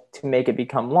bill to make it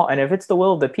become law. And if it's the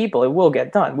will of the people, it will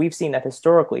get done. We've seen that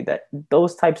historically, that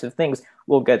those types of things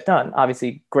will get done.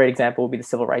 Obviously, great example would be the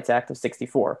Civil Rights Act of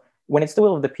 1964. When it's the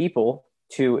will of the people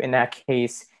to, in that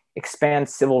case, expand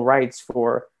civil rights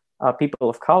for people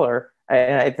of color,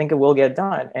 and I think it will get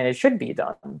done, and it should be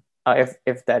done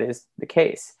if that is the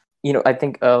case. I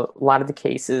think a lot of the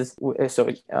cases,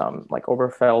 like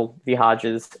Obergefell v.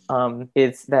 Hodges,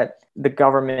 is that the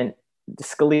government,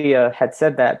 Scalia had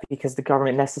said that because the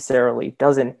government necessarily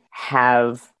doesn't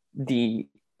have an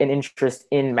interest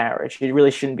in marriage. It really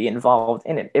shouldn't be involved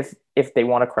in it. If they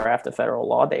want to craft a federal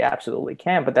law, they absolutely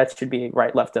can, but that should be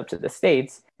left up to the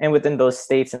states. And within those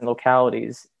states and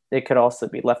localities, it could also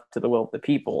be left to the will of the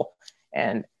people.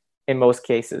 And in most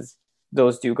cases,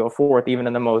 those do go forth, even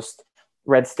in the most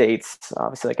red states,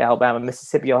 obviously like Alabama,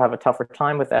 Mississippi, you'll have a tougher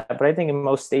time with that. But I think in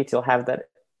most states, you'll have that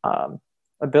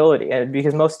ability, and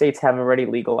because most states have already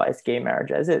legalized gay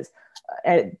marriage as is.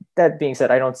 And that being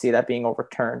said, I don't see that being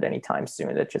overturned anytime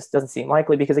soon. It just doesn't seem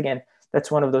likely because, again,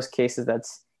 that's one of those cases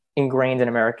that's ingrained in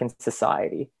American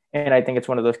society. And I think it's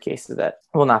one of those cases that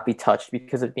will not be touched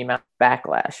because of the amount of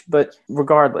backlash. But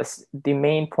regardless, the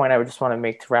main point I would just want to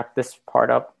make to wrap this part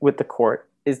up with the court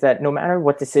is that no matter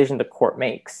what decision the court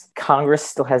makes, Congress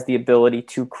still has the ability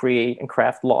to create and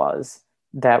craft laws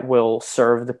that will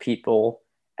serve the people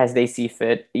as they see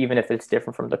fit, even if it's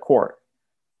different from the court.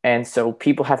 And so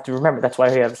people have to remember that's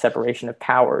why we have a separation of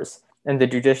powers. And the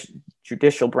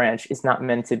judicial branch is not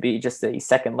meant to be just a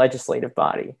second legislative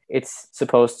body. It's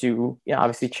supposed to,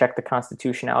 obviously check the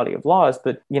constitutionality of laws,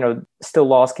 but, still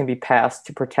laws can be passed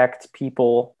to protect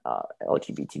people,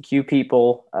 LGBTQ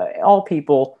people, all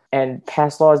people, and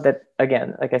pass laws that,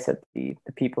 again, like I said, the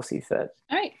people see fit.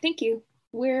 All right. Thank you.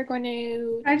 We're going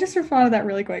to... I just respond to that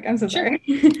really quick. I'm so sorry.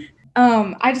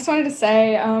 I just wanted to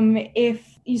say, if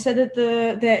you said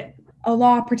that a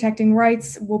law protecting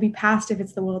rights will be passed if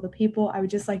it's the will of the people, I would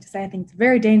just like to say I think it's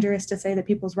very dangerous to say that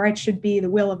people's rights should be the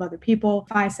will of other people.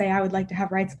 If I say I would like to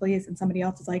have rights, please, and somebody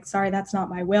else is like, sorry, that's not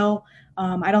my will.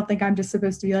 I don't think I'm just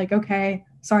supposed to be like, okay,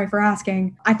 sorry for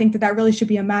asking. I think that really should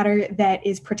be a matter that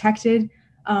is protected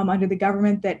under the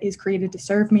government that is created to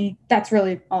serve me. That's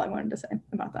really all I wanted to say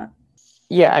about that.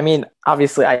 Yeah, I mean,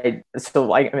 obviously, like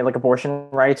abortion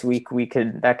rights,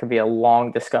 that could be a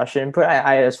long discussion. But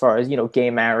I as far as gay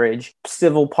marriage,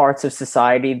 civil parts of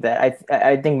society that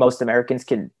I think most Americans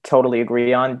can totally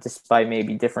agree on, despite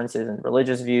maybe differences in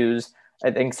religious views.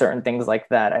 I think certain things like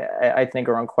that I think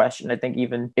are unquestioned. I think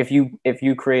even if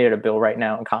you created a bill right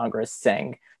now in Congress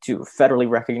saying to federally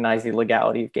recognize the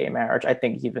legality of gay marriage, I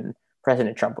think even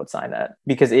President Trump would sign that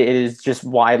because it is just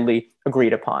widely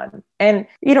agreed upon. And,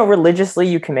 religiously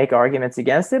you can make arguments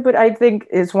against it, but I think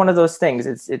it's one of those things.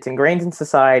 It's ingrained in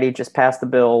society. Just pass the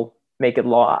bill, make it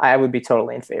law. I would be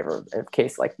totally in favor of a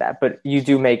case like that. But you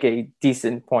do make a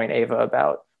decent point, Ava,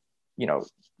 about,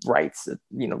 rights,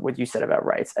 what you said about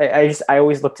rights. I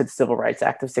always look to the Civil Rights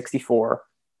Act of 1964.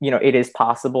 It is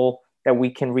possible that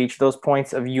we can reach those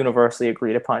points of universally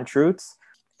agreed upon truths.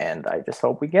 And I just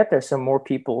hope we get there so more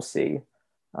people see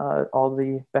all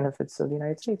the benefits of the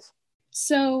United States.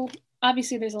 So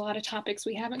obviously there's a lot of topics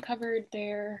we haven't covered.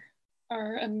 There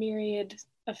are a myriad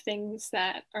of things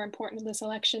that are important in this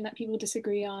election that people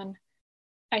disagree on.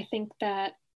 I think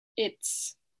that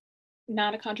it's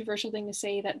not a controversial thing to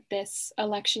say that this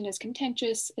election is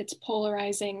contentious. It's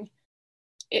polarizing.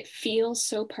 It feels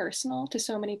so personal to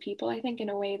so many people, I think, in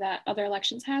a way that other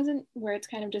elections hasn't, where it's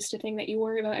kind of just a thing that you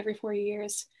worry about every 4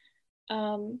 years.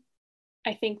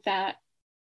 I think that,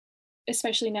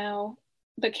 especially now,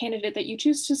 the candidate that you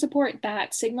choose to support,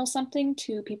 that signals something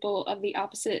to people of the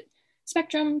opposite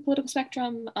political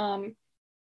spectrum.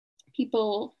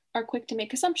 People are quick to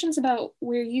make assumptions about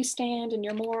where you stand and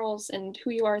your morals and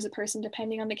who you are as a person,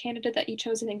 depending on the candidate that you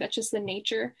chose. I think that's just the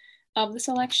nature of this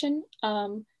election.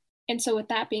 And so with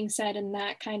that being said, and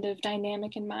that kind of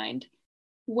dynamic in mind,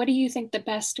 what do you think the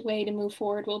best way to move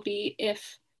forward will be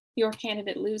if your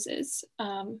candidate loses?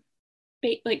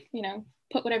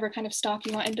 put whatever kind of stock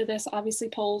you want into this. Obviously,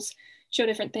 polls show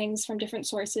different things from different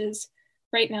sources.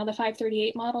 Right now, the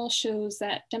 538 model shows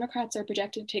that Democrats are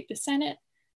projected to take the Senate.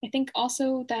 I think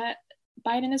also that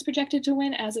Biden is projected to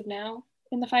win as of now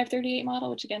in the 538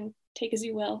 model, which again, take as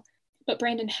you will. But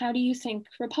Brandon, how do you think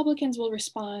Republicans will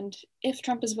respond if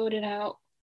Trump is voted out?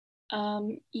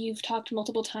 You've talked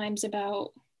multiple times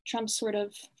about Trump's sort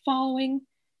of following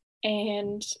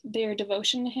and their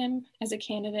devotion to him as a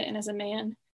candidate and as a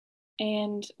man.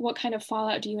 And what kind of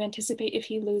fallout do you anticipate if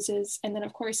he loses? And then,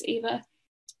 of course, Ava,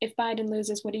 if Biden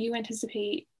loses, what do you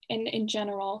anticipate? And in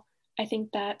general, I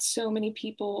think that so many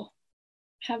people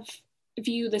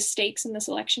view the stakes in this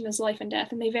election as life and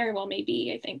death, and they very well may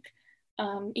be, I think.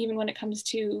 Even when it comes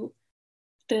to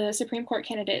the Supreme Court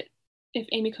candidate, if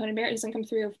Amy Coney Barrett doesn't come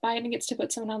through, if Biden gets to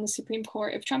put someone on the Supreme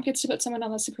Court, if Trump gets to put someone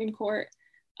on the Supreme Court,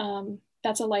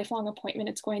 that's a lifelong appointment.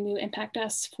 It's going to impact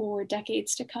us for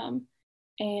decades to come.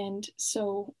 And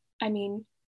so, I mean,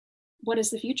 what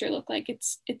does the future look like?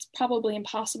 It's probably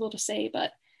impossible to say,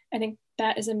 but I think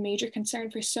that is a major concern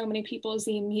for so many people, is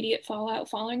the immediate fallout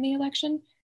following the election.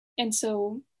 And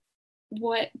so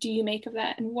what do you make of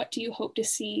that? And what do you hope to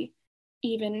see,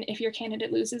 even if your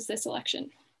candidate loses this election?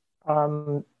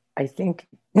 I think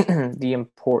the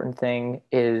important thing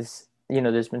is,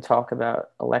 there's been talk about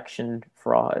election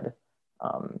fraud.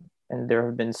 And there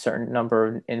have been certain number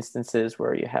of instances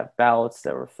where you have ballots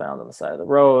that were found on the side of the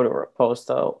road, or a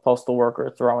postal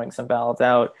worker throwing some ballots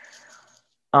out.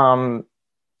 The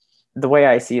way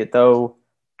I see it, though,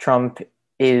 Trump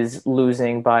is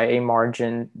losing by a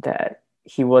margin that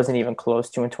he wasn't even close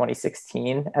to in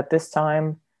 2016 at this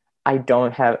time. I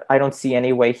don't see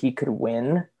any way he could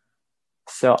win.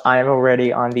 So I'm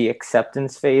already on the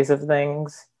acceptance phase of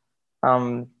things.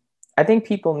 I think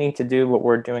people need to do what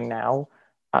we're doing now.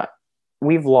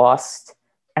 We've lost,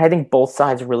 and I think both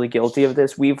sides are really guilty of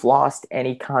this, we've lost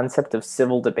any concept of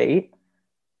civil debate,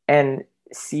 and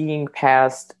seeing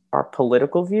past our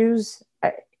political views.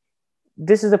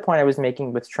 This is the point I was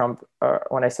making with Trump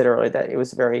when I said earlier that it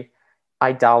was very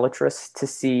idolatrous to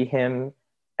see him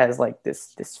as like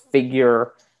this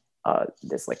figure,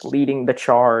 this like leading the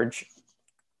charge.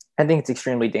 I think it's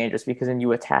extremely dangerous, because then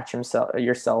you attach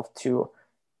yourself to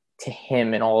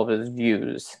him and all of his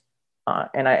views.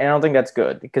 And I don't think that's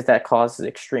good, because that causes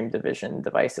extreme division and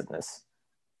divisiveness.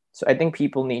 So I think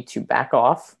people need to back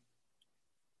off,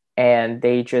 and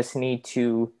they just need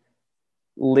to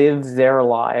live their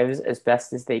lives as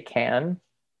best as they can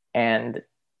and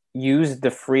use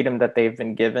the freedom that they've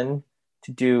been given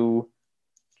to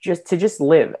just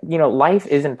live. Life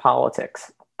isn't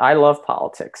politics. I love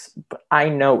politics, but I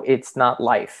know it's not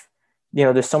life.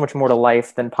 There's so much more to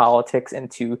life than politics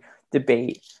and to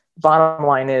debate. Bottom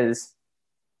line is,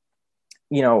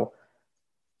 I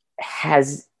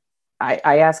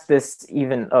ask this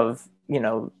even of,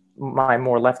 my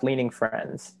more left-leaning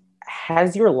friends,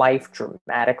 has your life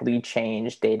dramatically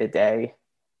changed day to day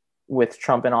with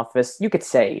Trump in office? You could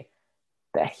say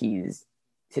that his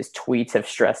tweets have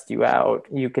stressed you out.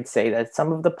 You could say that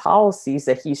some of the policies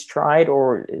that he's tried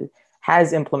or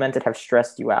has implemented have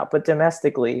stressed you out. But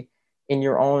domestically, in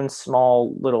your own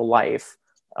small little life,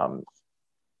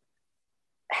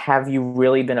 have you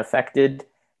really been affected?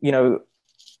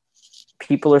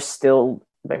 People are still,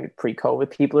 maybe pre-COVID,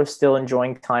 people are still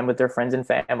enjoying time with their friends and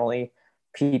family.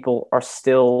 People are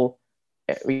still,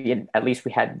 at least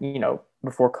we had,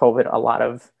 before COVID, a lot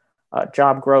of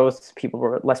job growth.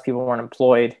 Less people weren't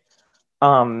employed.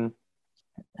 So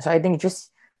I think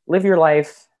just live your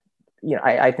life.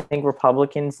 I think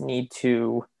Republicans need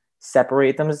to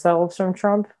separate themselves from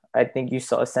Trump. I think you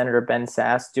saw Senator Ben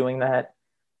Sasse doing that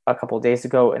a couple of days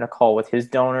ago in a call with his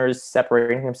donors,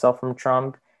 separating himself from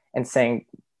Trump and saying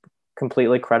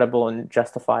completely credible and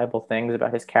justifiable things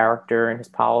about his character and his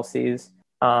policies.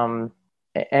 And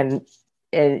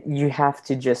you have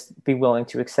to just be willing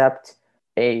to accept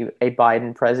a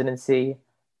Biden presidency.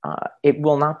 It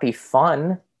will not be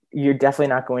fun. You're definitely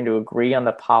not going to agree on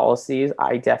the policies.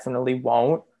 I definitely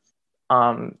won't.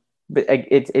 But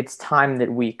it's time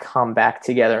that we come back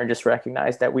together and just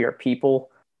recognize that we are people.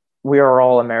 We are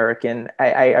all American.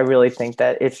 I really think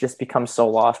that it's just become so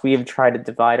lost. We have tried to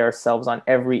divide ourselves on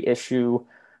every issue,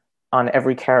 on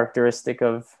every characteristic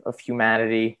of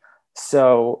humanity.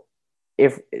 So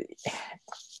if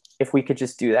we could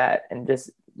just do that and just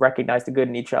recognize the good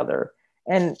in each other,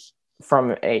 and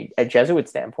from a Jesuit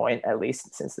standpoint, at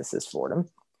least since this is Fordham,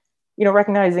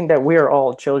 recognizing that we are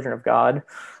all children of God,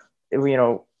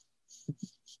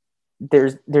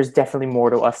 there's definitely more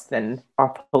to us than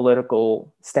our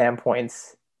political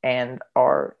standpoints and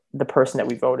the person that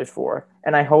we voted for.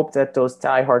 And I hope that those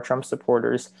diehard Trump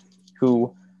supporters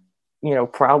who,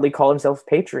 proudly call themselves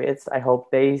patriots. I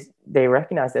hope they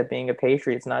recognize that being a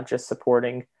patriot is not just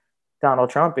supporting Donald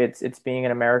Trump. It's being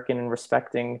an American and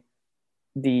respecting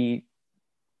the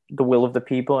will of the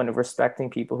people and respecting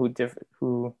people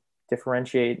who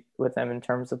differentiate with them in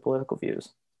terms of political views.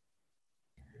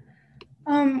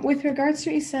 With regards to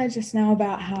what you said just now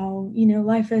about how,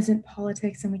 life isn't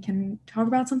politics and we can talk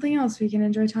about something else, we can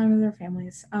enjoy time with our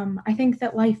families. I think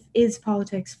that life is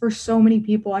politics for so many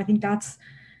people. I think that's,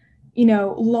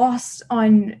 lost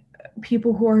on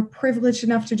people who are privileged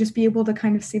enough to just be able to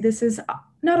kind of see this as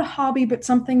not a hobby, but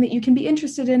something that you can be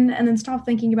interested in and then stop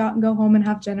thinking about and go home and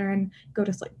have dinner and go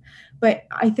to sleep. But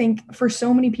I think for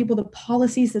so many people, the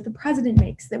policies that the president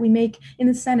makes, that we make in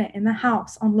the Senate, in the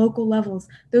House, on local levels,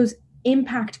 those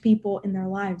impact people in their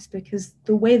lives, because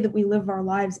the way that we live our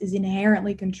lives is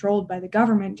inherently controlled by the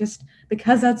government, just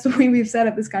because that's the way we've set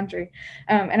up this country.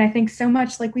 And I think so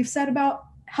much, like we've said about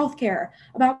healthcare,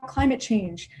 about climate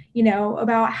change,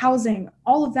 about housing,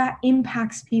 all of that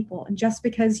impacts people. And just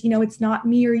because, it's not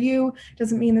me or you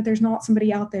doesn't mean that there's not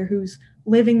somebody out there who's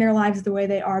living their lives the way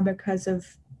they are because of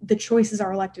the choices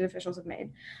our elected officials have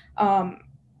made.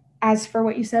 As for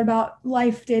what you said about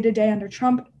life day to day under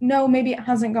Trump, no, maybe it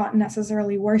hasn't gotten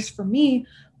necessarily worse for me,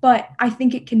 but I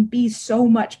think it can be so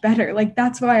much better. Like,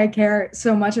 that's why I care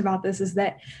so much about this, is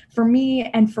that for me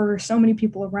and for so many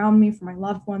people around me, for my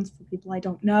loved ones, for people I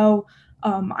don't know,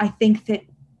 I think that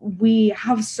we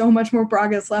have so much more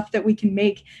progress left that we can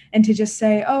make. And to just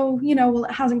say, oh, well,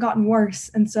 it hasn't gotten worse,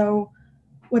 and so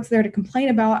what's there to complain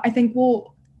about? I think,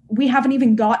 we haven't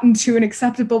even gotten to an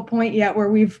acceptable point yet where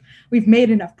we've made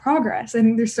enough progress. I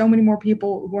think there's so many more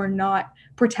people who are not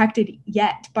protected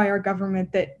yet by our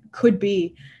government that could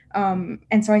be.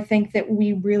 And so I think that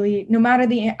we really, no matter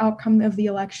the outcome of the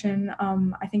election,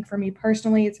 I think for me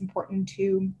personally, it's important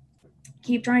to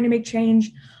keep trying to make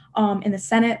change. In the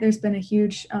Senate, there's been a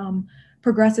huge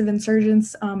progressive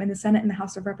insurgence in the Senate and the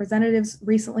House of Representatives.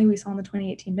 Recently, we saw in the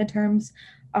 2018 midterms.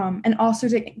 And also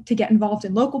to get involved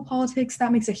in local politics,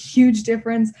 that makes a huge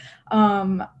difference.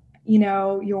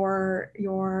 Your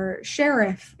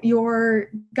sheriff, your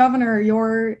governor,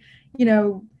 your,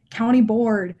 county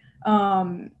board,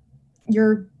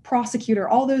 your prosecutor,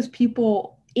 all those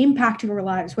people impact your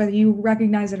lives, whether you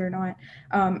recognize it or not.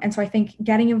 And so I think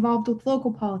getting involved with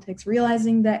local politics,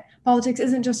 realizing that politics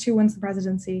isn't just who wins the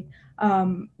presidency,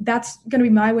 that's going to be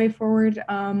my way forward.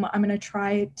 I'm going to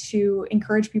try to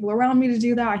encourage people around me to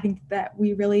do that. I think that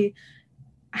we really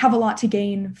have a lot to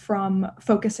gain from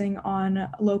focusing on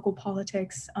local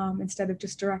politics instead of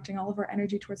just directing all of our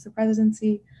energy towards the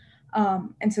presidency.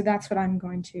 And so that's what I'm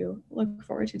going to look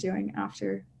forward to doing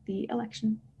after the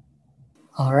election.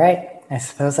 All right. I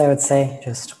suppose I would say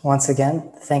just once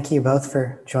again, thank you both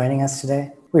for joining us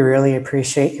today. We really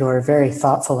appreciate your very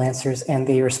thoughtful answers and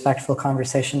the respectful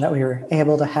conversation that we were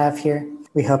able to have here.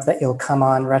 We hope that you'll come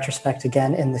on Retrospect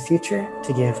again in the future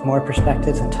to give more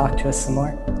perspectives and talk to us some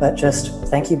more. But just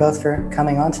thank you both for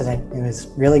coming on today. It was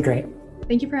really great.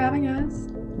 Thank you for having us.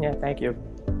 Yeah, thank you.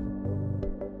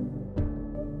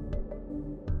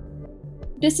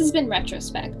 This has been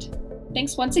Retrospect.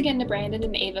 Thanks once again to Brandon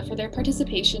and Ava for their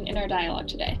participation in our dialogue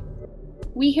today.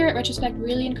 We here at Retrospect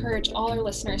really encourage all our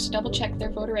listeners to double-check their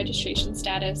voter registration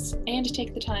status and to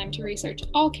take the time to research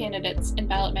all candidates and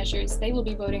ballot measures they will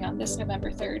be voting on this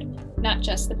November 3rd, not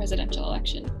just the presidential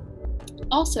election.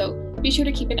 Also, be sure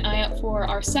to keep an eye out for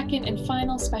our second and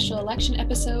final special election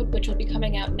episode, which will be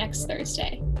coming out next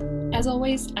Thursday. As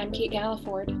always, I'm Kate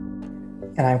Galliford.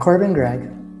 And I'm Corbin Gregg.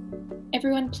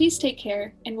 Everyone, please take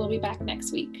care, and we'll be back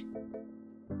next week.